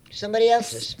somebody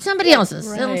else's.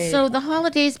 Right. And so the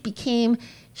holidays became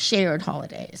shared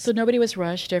holidays. So nobody was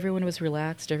rushed. Everyone was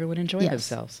relaxed. Everyone enjoyed Yes.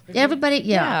 themselves. Everybody,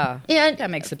 yeah. And that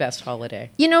makes the best holiday.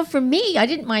 You know, for me, I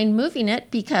didn't mind moving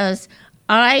it because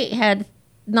I had,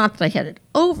 not that I had it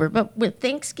over, but with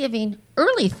Thanksgiving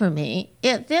early for me,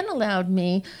 it then allowed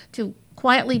me to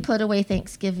quietly put away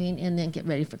Thanksgiving and then get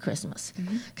ready for Christmas.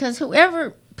 Because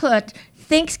whoever put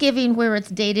Thanksgiving where it's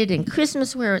dated and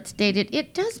Christmas where it's dated,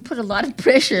 it does put a lot of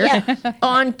pressure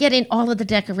on getting all of the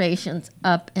decorations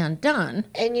up and done.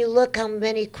 And you look how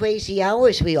many crazy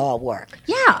hours we all work.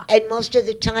 Yeah. And most of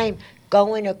the time,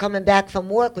 going or coming back from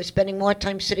work, we're spending more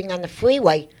time sitting on the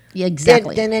freeway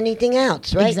exactly. than anything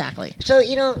else, right? Exactly. So,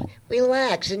 you know,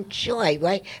 relax, enjoy,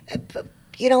 right?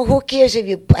 You know, who cares if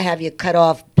you have your cut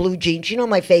off blue jeans? You know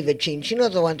my favorite jeans. You know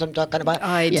the ones I'm talking about.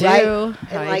 I do. Right? And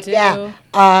I like do. that.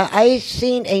 I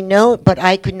seen a note, but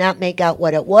I could not make out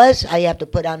what it was. I have to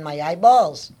put on my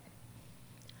eyeballs.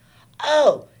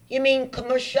 Oh, you mean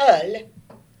commercial?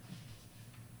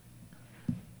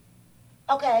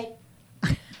 Okay.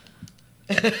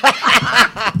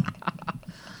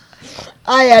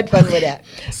 I had fun with that.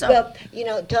 Well, you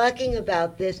know, talking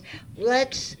about this,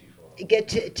 let's get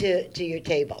to your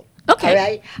table. Okay. All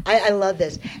right? I love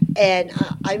this. And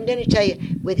I'm going to tell you,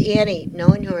 with Annie,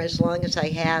 knowing her as long as I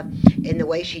have and the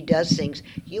way she does things,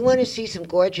 you want to see some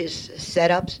gorgeous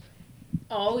setups?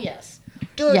 Oh, yes.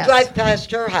 Do a Yes. drive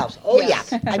past her house. Oh, Yes.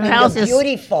 yeah. I Her mean, house they're is-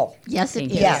 beautiful. Yes,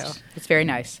 it is. Yes. It's very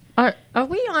nice. Are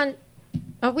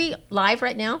we live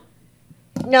right now?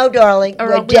 No, darling, Or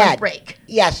we're are we on dead. break?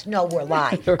 Yes, no, we're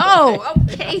live. Oh,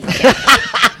 okay.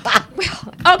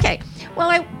 Okay.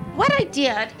 Well, what I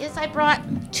did is I brought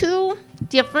two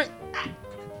different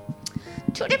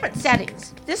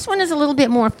settings. This one is a little bit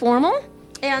more formal,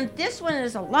 and this one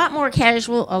is a lot more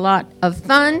casual, a lot of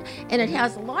fun, and it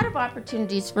has a lot of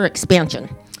opportunities for expansion.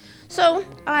 So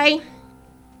I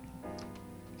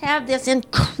have this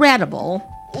incredible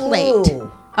plate.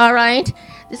 Ooh. All right.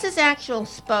 This is actual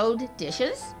Spode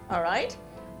dishes. All right.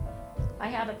 I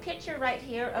have a picture right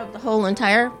here of the whole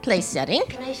entire place setting.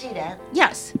 Can I see that?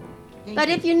 Yes. But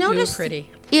if you notice, pretty.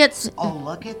 it's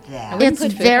look at that. it's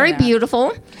very beautiful.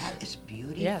 That is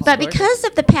beautiful. Yes, But gorgeous. because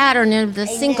of the pattern of the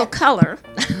single color,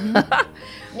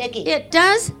 Nikki. it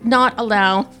does not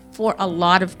allow for a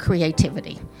lot of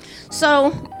creativity.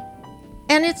 So,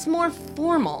 and it's more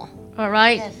formal, all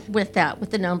right, with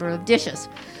the number of dishes.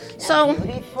 So,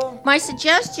 my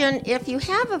suggestion, if you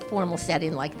have a formal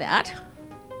setting like that,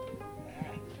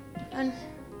 all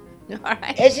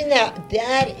right. Isn't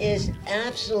that is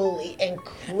absolutely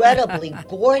incredibly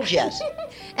gorgeous.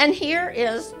 And here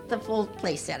is the full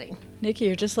place setting. Nikki,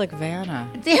 you're just like Vanna.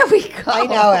 There we go. I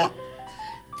know it.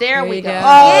 There we you go. go.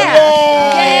 Yes.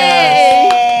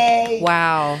 Yay!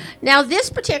 Wow. Now, this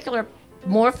particular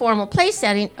more formal place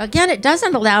setting, again, it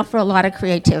doesn't allow for a lot of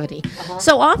creativity.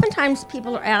 So oftentimes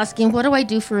people are asking, what do I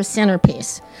do for a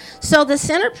centerpiece? So the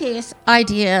centerpiece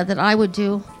idea that I would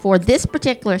do for this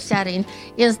particular setting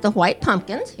is the white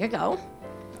pumpkins. Here you go.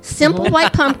 Simple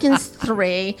white pumpkins,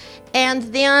 3, and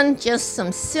then just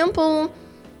some simple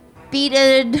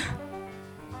beaded.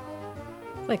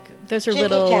 Like those are Jiggy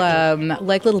little, jaggy.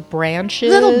 like little branches.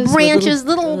 Little with branches,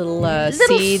 little little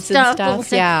seeds stuff, and little stuff.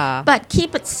 thing. Yeah. But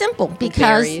keep it simple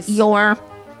because berries. your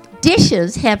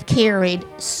dishes have carried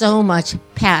so much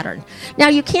pattern. Now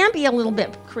you can be a little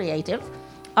bit creative.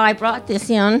 I brought this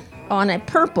in on a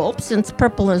purple, since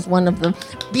purple is one of the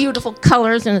beautiful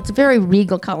colors and it's a very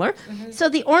regal color. Mm-hmm. So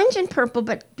the orange and purple,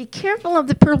 but be careful of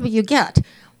the purple you get.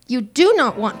 You do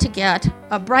not want to get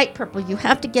a bright purple. You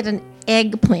have to get an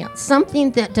eggplant,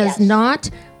 something that does not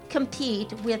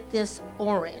compete with this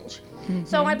orange. Mm-hmm.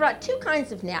 So I brought two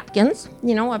kinds of napkins,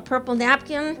 a purple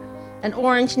napkin, an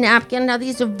orange napkin. Now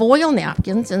these are voile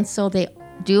napkins, and so they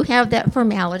do have that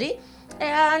formality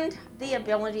and the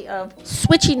ability of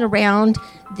switching around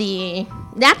the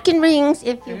napkin rings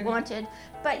if you wanted,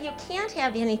 but you can't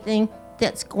have anything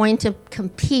that's going to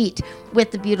compete with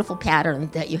the beautiful pattern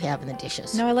that you have in the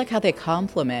dishes. No, I like how they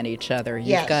complement each other.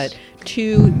 You've got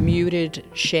two muted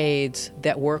shades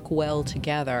that work well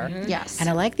together. Mm-hmm. Yes. And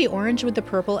I like the orange with the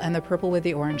purple and the purple with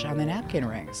the orange on the napkin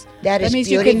rings. That means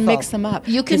beautiful. You can mix them up.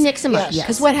 You can mix them up, yes.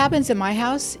 Because what happens in my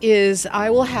house is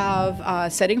I will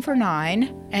have setting for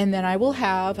 9, and then I will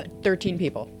have 13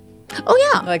 people.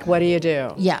 Oh, yeah. Like, what do you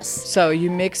do? Yes. So you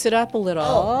mix it up a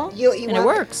little, and it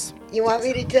works. You want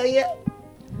me to tell you?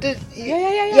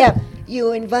 Yeah.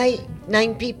 You invite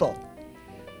 9 people.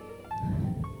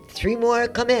 3 more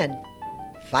come in.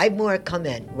 5 more come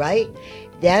in, right?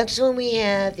 That's when we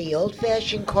have the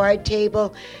old-fashioned card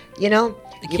table. You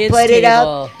kids' put it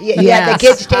table. up. Yeah, the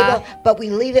kids' table. But we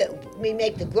leave it. We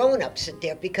make the grown-ups sit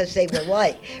there because they were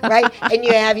white, right? And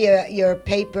you have your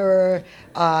paper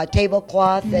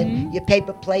tablecloth and your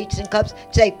paper plates and cups.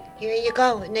 Say, here you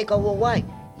go. And they go, well, why?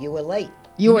 You were late.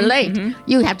 You were late. Mm-hmm.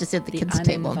 You have to sit at the kids'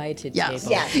 table. Uninvited table.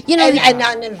 Yes. And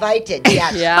uninvited.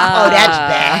 Yes. Oh, that's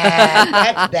bad.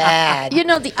 That's bad.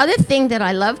 The other thing that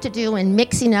I love to do in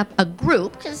mixing up a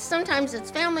group, because sometimes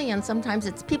it's family and sometimes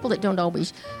it's people that don't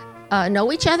always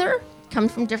know each other, come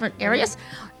from different areas.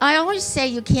 I always say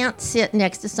you can't sit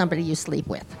next to somebody you sleep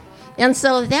with. And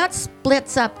so that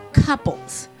splits up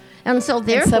couples. And so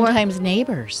therefore... And sometimes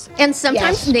neighbors. And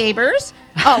sometimes neighbors.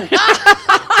 Oh.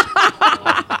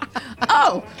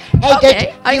 Oh. Hey,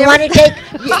 okay.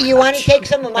 You want to take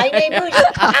some of my neighbors?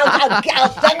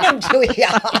 I'll send them to you.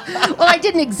 Well, I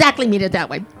didn't exactly mean it that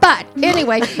way, but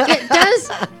anyway, it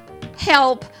does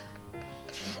help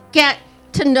get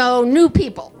to know new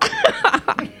people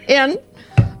in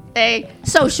a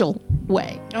social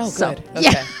way. Oh, so, good.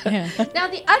 Okay. Yeah. Now,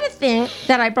 the other thing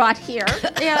that I brought here,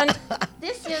 and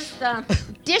this is the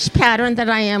dish pattern that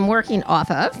I am working off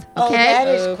of. Okay? Oh, that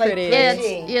is quite pretty.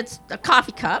 It's a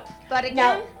coffee cup, but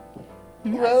again...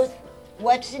 Ruth,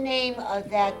 what's the name of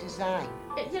that design?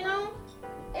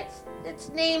 Its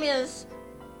name is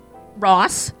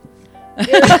Ross.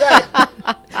 Very good.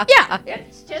 Yeah,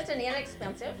 it's just an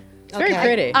inexpensive. It's very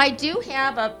pretty. I do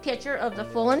have a picture of the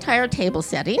full entire table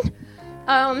setting.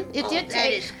 That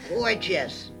is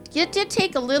gorgeous. It did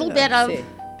take a little bit of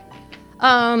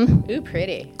ooh,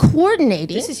 pretty.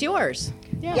 Coordinating. This is yours.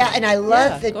 Yeah, and I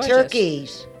love the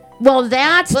turkeys. Well,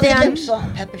 that's Look then. at them salt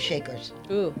and pepper shakers.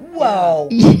 Ooh. Whoa.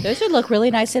 Those would look really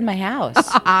nice in my house.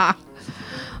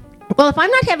 Well, if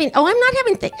I'm not having, oh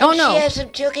no. She has some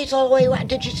turkeys all the way around.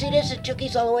 Did you see this? There's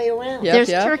turkeys all the way around. There's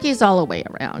turkeys all the way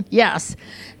around. Yes.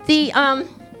 The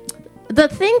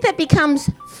thing that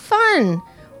becomes fun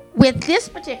with this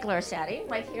particular setting,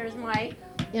 like here's my,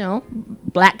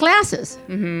 black glasses.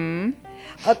 Mm-hmm.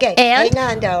 Okay, and hang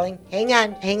on, darling. Hang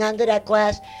on to that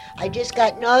glass. I just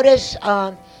got notice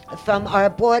from our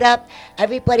board up.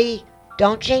 Everybody,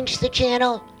 don't change the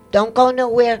channel. Don't go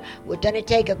nowhere. We're going to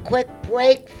take a quick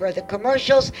break for the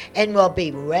commercials, and we'll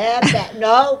be right back.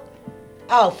 No?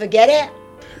 Oh, forget it?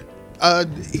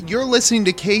 You're listening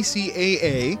to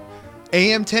KCAA,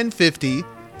 AM 1050, FM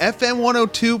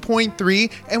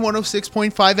 102.3, and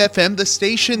 106.5 FM, the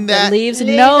station that leaves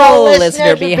no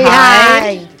listener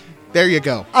behind. There you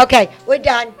go. Okay, we're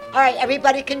done. All right,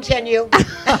 everybody continue.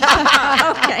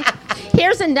 Okay.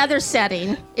 Here's another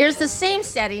setting. Here's the same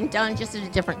setting done just at a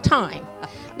different time.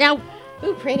 Now,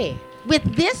 ooh, pretty.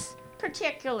 With this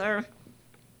particular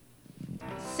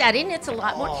setting, it's a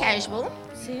lot more casual.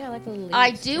 See, I like the leaves.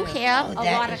 I do have a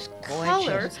lot of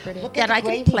color that I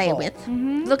can play with.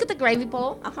 Mm-hmm. Look at the gravy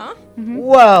bowl. Mm-hmm.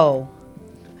 Whoa.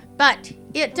 But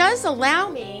it does allow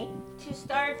me to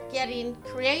start getting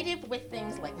creative with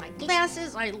things like my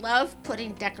glasses. I love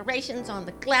putting decorations on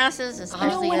the glasses,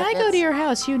 especially when I go to your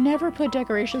house, you never put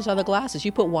decorations on the glasses.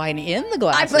 You put wine in the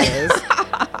glasses.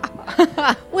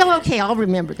 Well, okay, I'll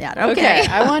remember that. Okay,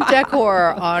 I want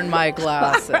decor on my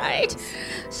glasses. All right.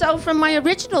 So from my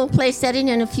original place setting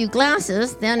in a few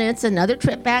glasses, then it's another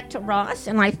trip back to Ross,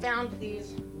 and I found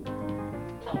these.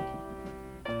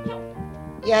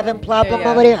 You having problem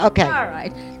over there? Okay. All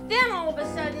right. Then all of a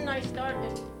sudden I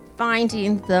started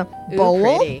finding the Ooh,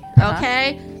 bowl. pretty.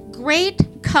 Okay.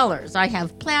 Great colors. I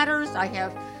have platters. I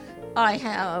have I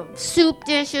have soup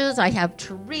dishes. I have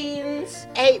tureens.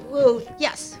 Hey, Ruth.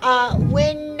 Yes.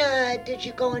 When did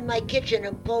you go in my kitchen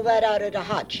and pull that out of the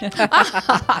hutch?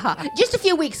 Just a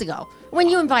few weeks ago, when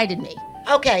you invited me.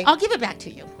 Okay. I'll give it back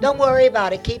to you. Don't worry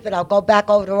about it. Keep it. I'll go back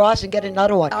over to Ross and get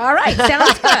another one. All right.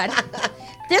 Sounds good.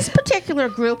 This particular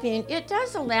grouping, it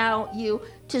does allow you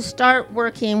to start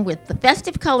working with the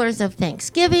festive colors of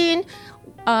Thanksgiving,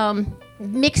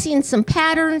 mixing some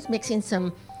patterns, mixing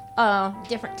some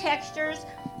different textures.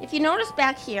 If you notice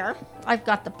back here, I've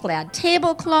got the plaid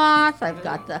tablecloth, I've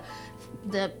got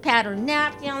the patterned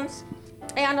napkins,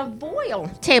 and a voile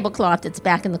tablecloth that's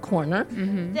back in the corner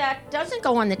that doesn't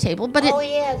go on the table, but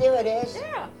yeah, there it is.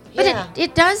 Yeah. But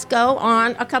it does go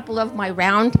on a couple of my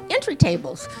round entry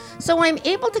tables. So I'm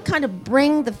able to kind of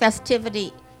bring the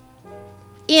festivity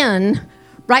in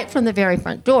right from the very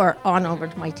front door on over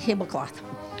to my tablecloth,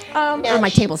 or my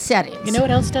table settings. You know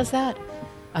what else does that?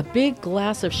 A big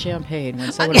glass of champagne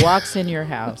when someone walks in your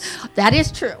house. That is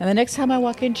true. And the next time I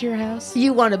walk into your house,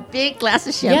 you want a big glass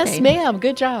of champagne. Yes, ma'am.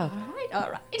 Good job.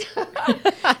 All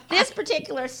right. This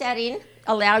particular setting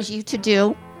allows you to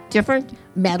do different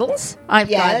metals. I've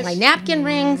got my napkin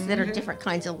rings that are different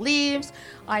kinds of leaves.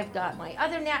 I've got my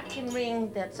other napkin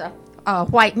ring that's a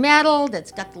white metal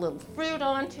that's got the little fruit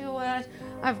onto it.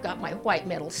 I've got my white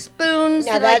metal spoons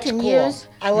that I can use.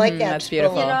 I like that. That's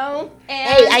beautiful. You know,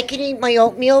 hey, I can eat my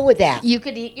oatmeal with that. You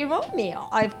could eat your oatmeal.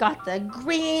 I've got the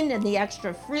green and the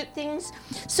extra fruit things.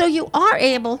 So you are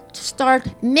able to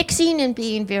start mixing and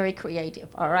being very creative,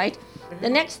 all right? The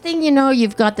next thing you know,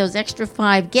 you've got those extra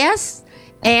 5 guests,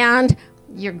 and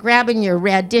you're grabbing your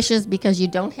red dishes because you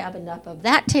don't have enough of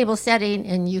that table setting,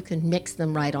 and you can mix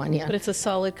them right on in. But it's a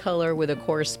solid color with a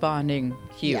corresponding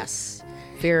hue. Yes.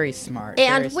 Very smart.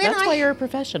 And That's why you're a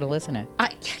professional, isn't it?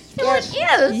 It is.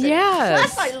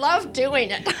 Yes. Plus, I love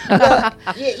doing it. Well,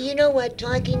 you know what?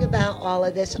 Talking about all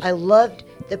of this, I loved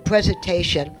the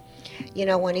presentation. You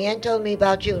know, when Ann told me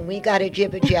about you and we got a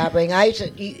jibber jabbering, I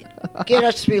said, get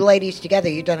us 3 ladies together,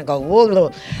 you're going to go,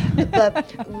 whoa.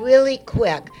 But really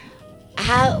quick,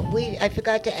 I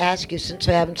forgot to ask you, since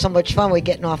we're having so much fun, we're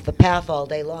getting off the path all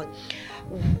day long.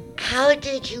 How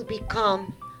did you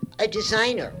become a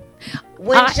designer?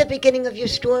 When's the beginning of your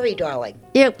story, darling?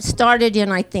 It started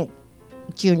in, I think,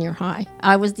 junior high.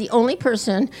 I was the only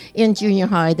person in junior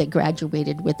high that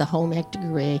graduated with a home ec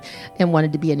degree and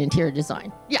wanted to be an interior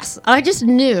design. Yes, I just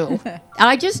knew.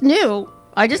 I just knew.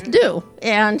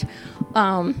 And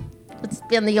it's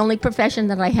been the only profession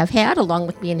that I have had, along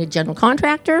with being a general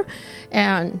contractor.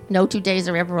 And no 2 days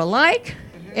are ever alike.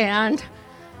 And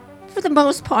for the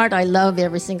most part, I love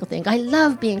every single thing. I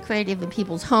love being creative in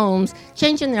people's homes,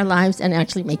 changing their lives, and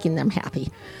actually making them happy.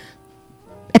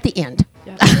 At the end.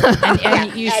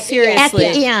 And you seriously,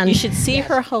 at the end. You should see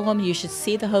her home. You should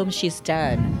see the homes she's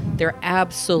done. They're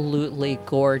absolutely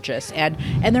gorgeous, and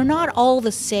they're not all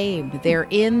the same. They're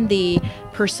in the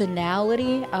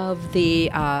personality of the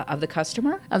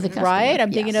customer. Right?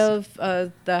 I'm thinking of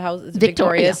the house,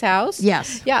 Victoria's house.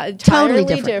 Yes. Yeah, entirely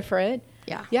Totally different.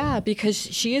 Yeah. Yeah, because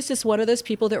she is just one of those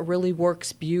people that really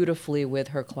works beautifully with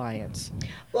her clients.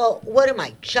 Well, what am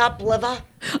I, chopped liver?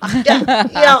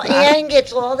 Ann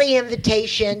gets all the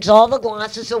invitations, all the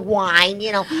glasses of wine,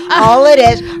 all it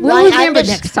is. We'll remember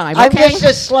next time, I'm okay? just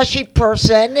a slushy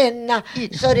person, and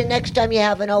so the next time you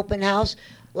have an open house,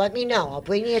 let me know. I'll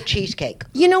bring you a cheesecake.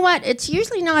 You know what? It's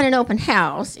usually not an open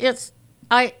house.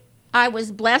 I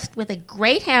was blessed with a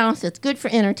great house that's good for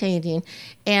entertaining,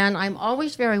 and I'm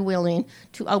always very willing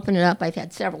to open it up. I've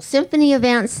had several symphony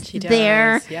events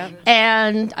there,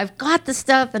 and I've got the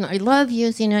stuff, and I love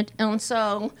using it. And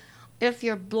so if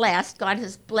you're blessed, God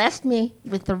has blessed me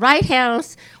with the right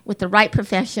house, with the right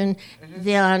profession,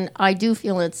 then I do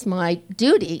feel it's my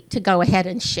duty to go ahead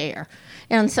and share.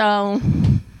 And so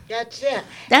That's it.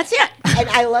 And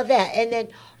I love that. And then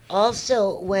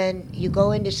also, when you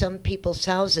go into some people's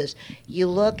houses, you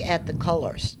look at the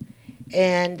colors.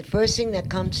 And the first thing that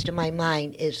comes to my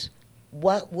mind is,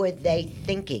 what were they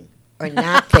thinking or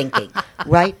not thinking,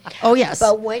 right? Oh, yes.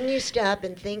 But when you stop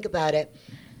and think about it,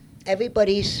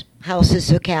 everybody's house is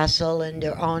a castle and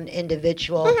their own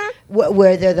individual,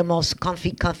 where they're the most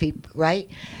comfy, right?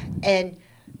 And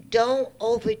don't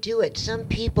overdo it. Some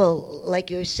people, like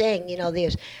you're saying,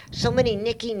 there's so many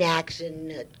knicky-knacks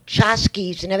and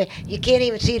tchotchkes and everything. You can't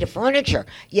even see the furniture.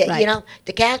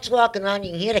 The cat's walking around,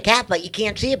 you can hear the cat, but you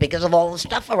can't see it because of all the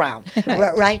stuff around,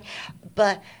 right?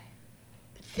 But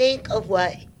think of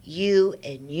what you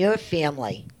and your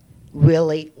family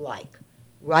really like,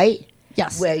 right?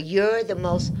 Yes. Where you're the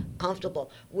most comfortable,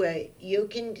 where you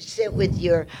can sit with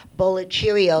your bowl of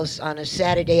Cheerios on a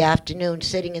Saturday afternoon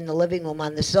sitting in the living room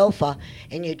on the sofa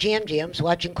and your jams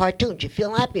watching cartoons. You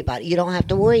feel happy about it. You don't have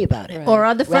to worry about it. Right. Or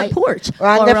on the front porch. Or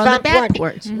on the front back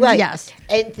porch. Mm-hmm. Right. Yes.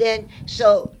 And then,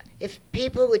 so if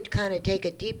people would kind of take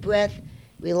a deep breath,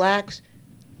 relax,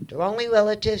 they're only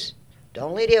relatives, they're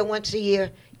only there once a year.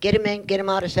 Get them in, get them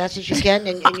out as fast as you can,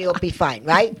 and you'll be fine,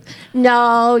 right?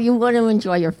 No, you want to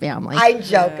enjoy your family. I'm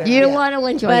joking. You want to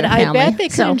enjoy But your family. I bet they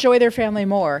could enjoy their family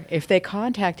more if they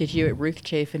contacted you at Ruth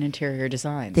Chafin Interior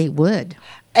Designs. They would.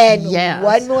 And Yes.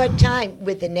 one more time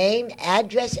with the name,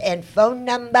 address, and phone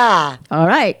number. All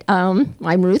right. I'm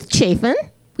Ruth Chafin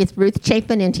with Ruth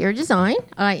Chafin Interior Design.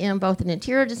 I am both an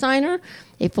interior designer,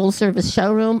 a full-service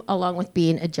showroom, along with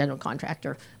being a general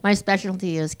contractor. My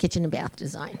specialty is kitchen and bath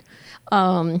design.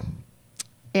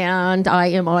 And I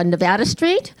am on Nevada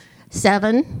Street,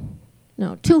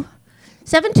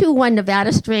 721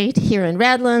 Nevada Street here in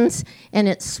Redlands, and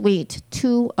it's Suite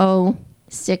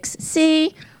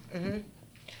 206C,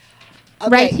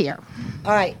 right here.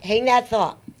 All right, hang that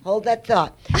thought. Hold that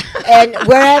thought. And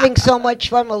we're having so much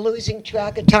fun, we're losing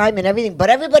track of time and everything.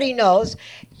 But everybody knows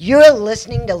you're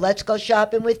listening to Let's Go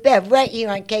Shopping with Bev right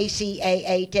here on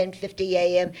KCAA 1050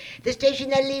 AM, the station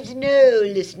that leaves no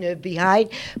listener behind.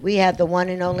 We have the one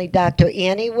and only Dr.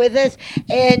 Annie with us,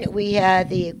 and we have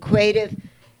the creative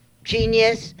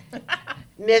genius,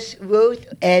 Miss Ruth,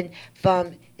 and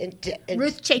from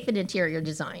Ruth Chafin Interior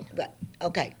Design.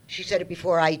 Okay, she said it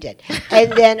before I did.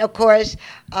 And then, of course,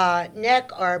 Nick,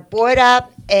 our board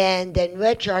up, and then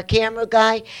Rich, our camera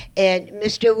guy, and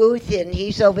Mr. Ruth, and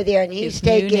he's over there, and he's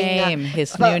taking...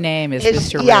 His new name is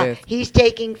Mr. Ruth. Yeah, he's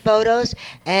taking photos,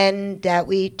 and that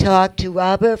we talked to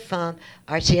Robert from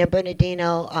our San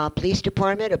Bernardino Police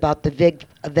Department about the big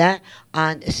event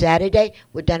on Saturday.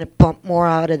 We're going to pump more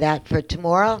out of that for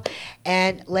tomorrow.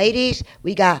 And ladies,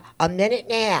 we got a minute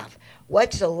and a half.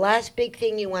 What's the last big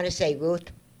thing you want to say,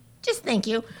 Ruth? Just thank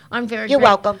you. You're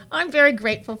welcome. I'm very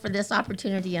grateful for this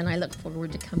opportunity, and I look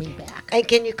forward to coming back. And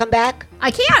can you come back?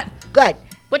 I can. Good.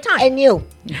 What time? And you.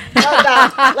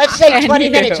 Let's say 20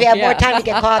 minutes. We have more yeah. time to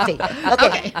get coffee.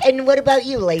 Okay. And what about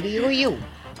you, lady? Who are you?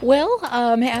 Well,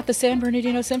 at the San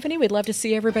Bernardino Symphony, we'd love to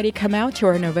see everybody come out to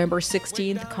our November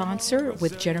 16th concert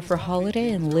with Jennifer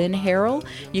Holliday and Lynn Harrell.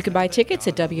 You can buy tickets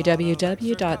at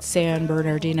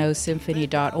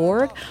www.sanbernardinosymphony.org,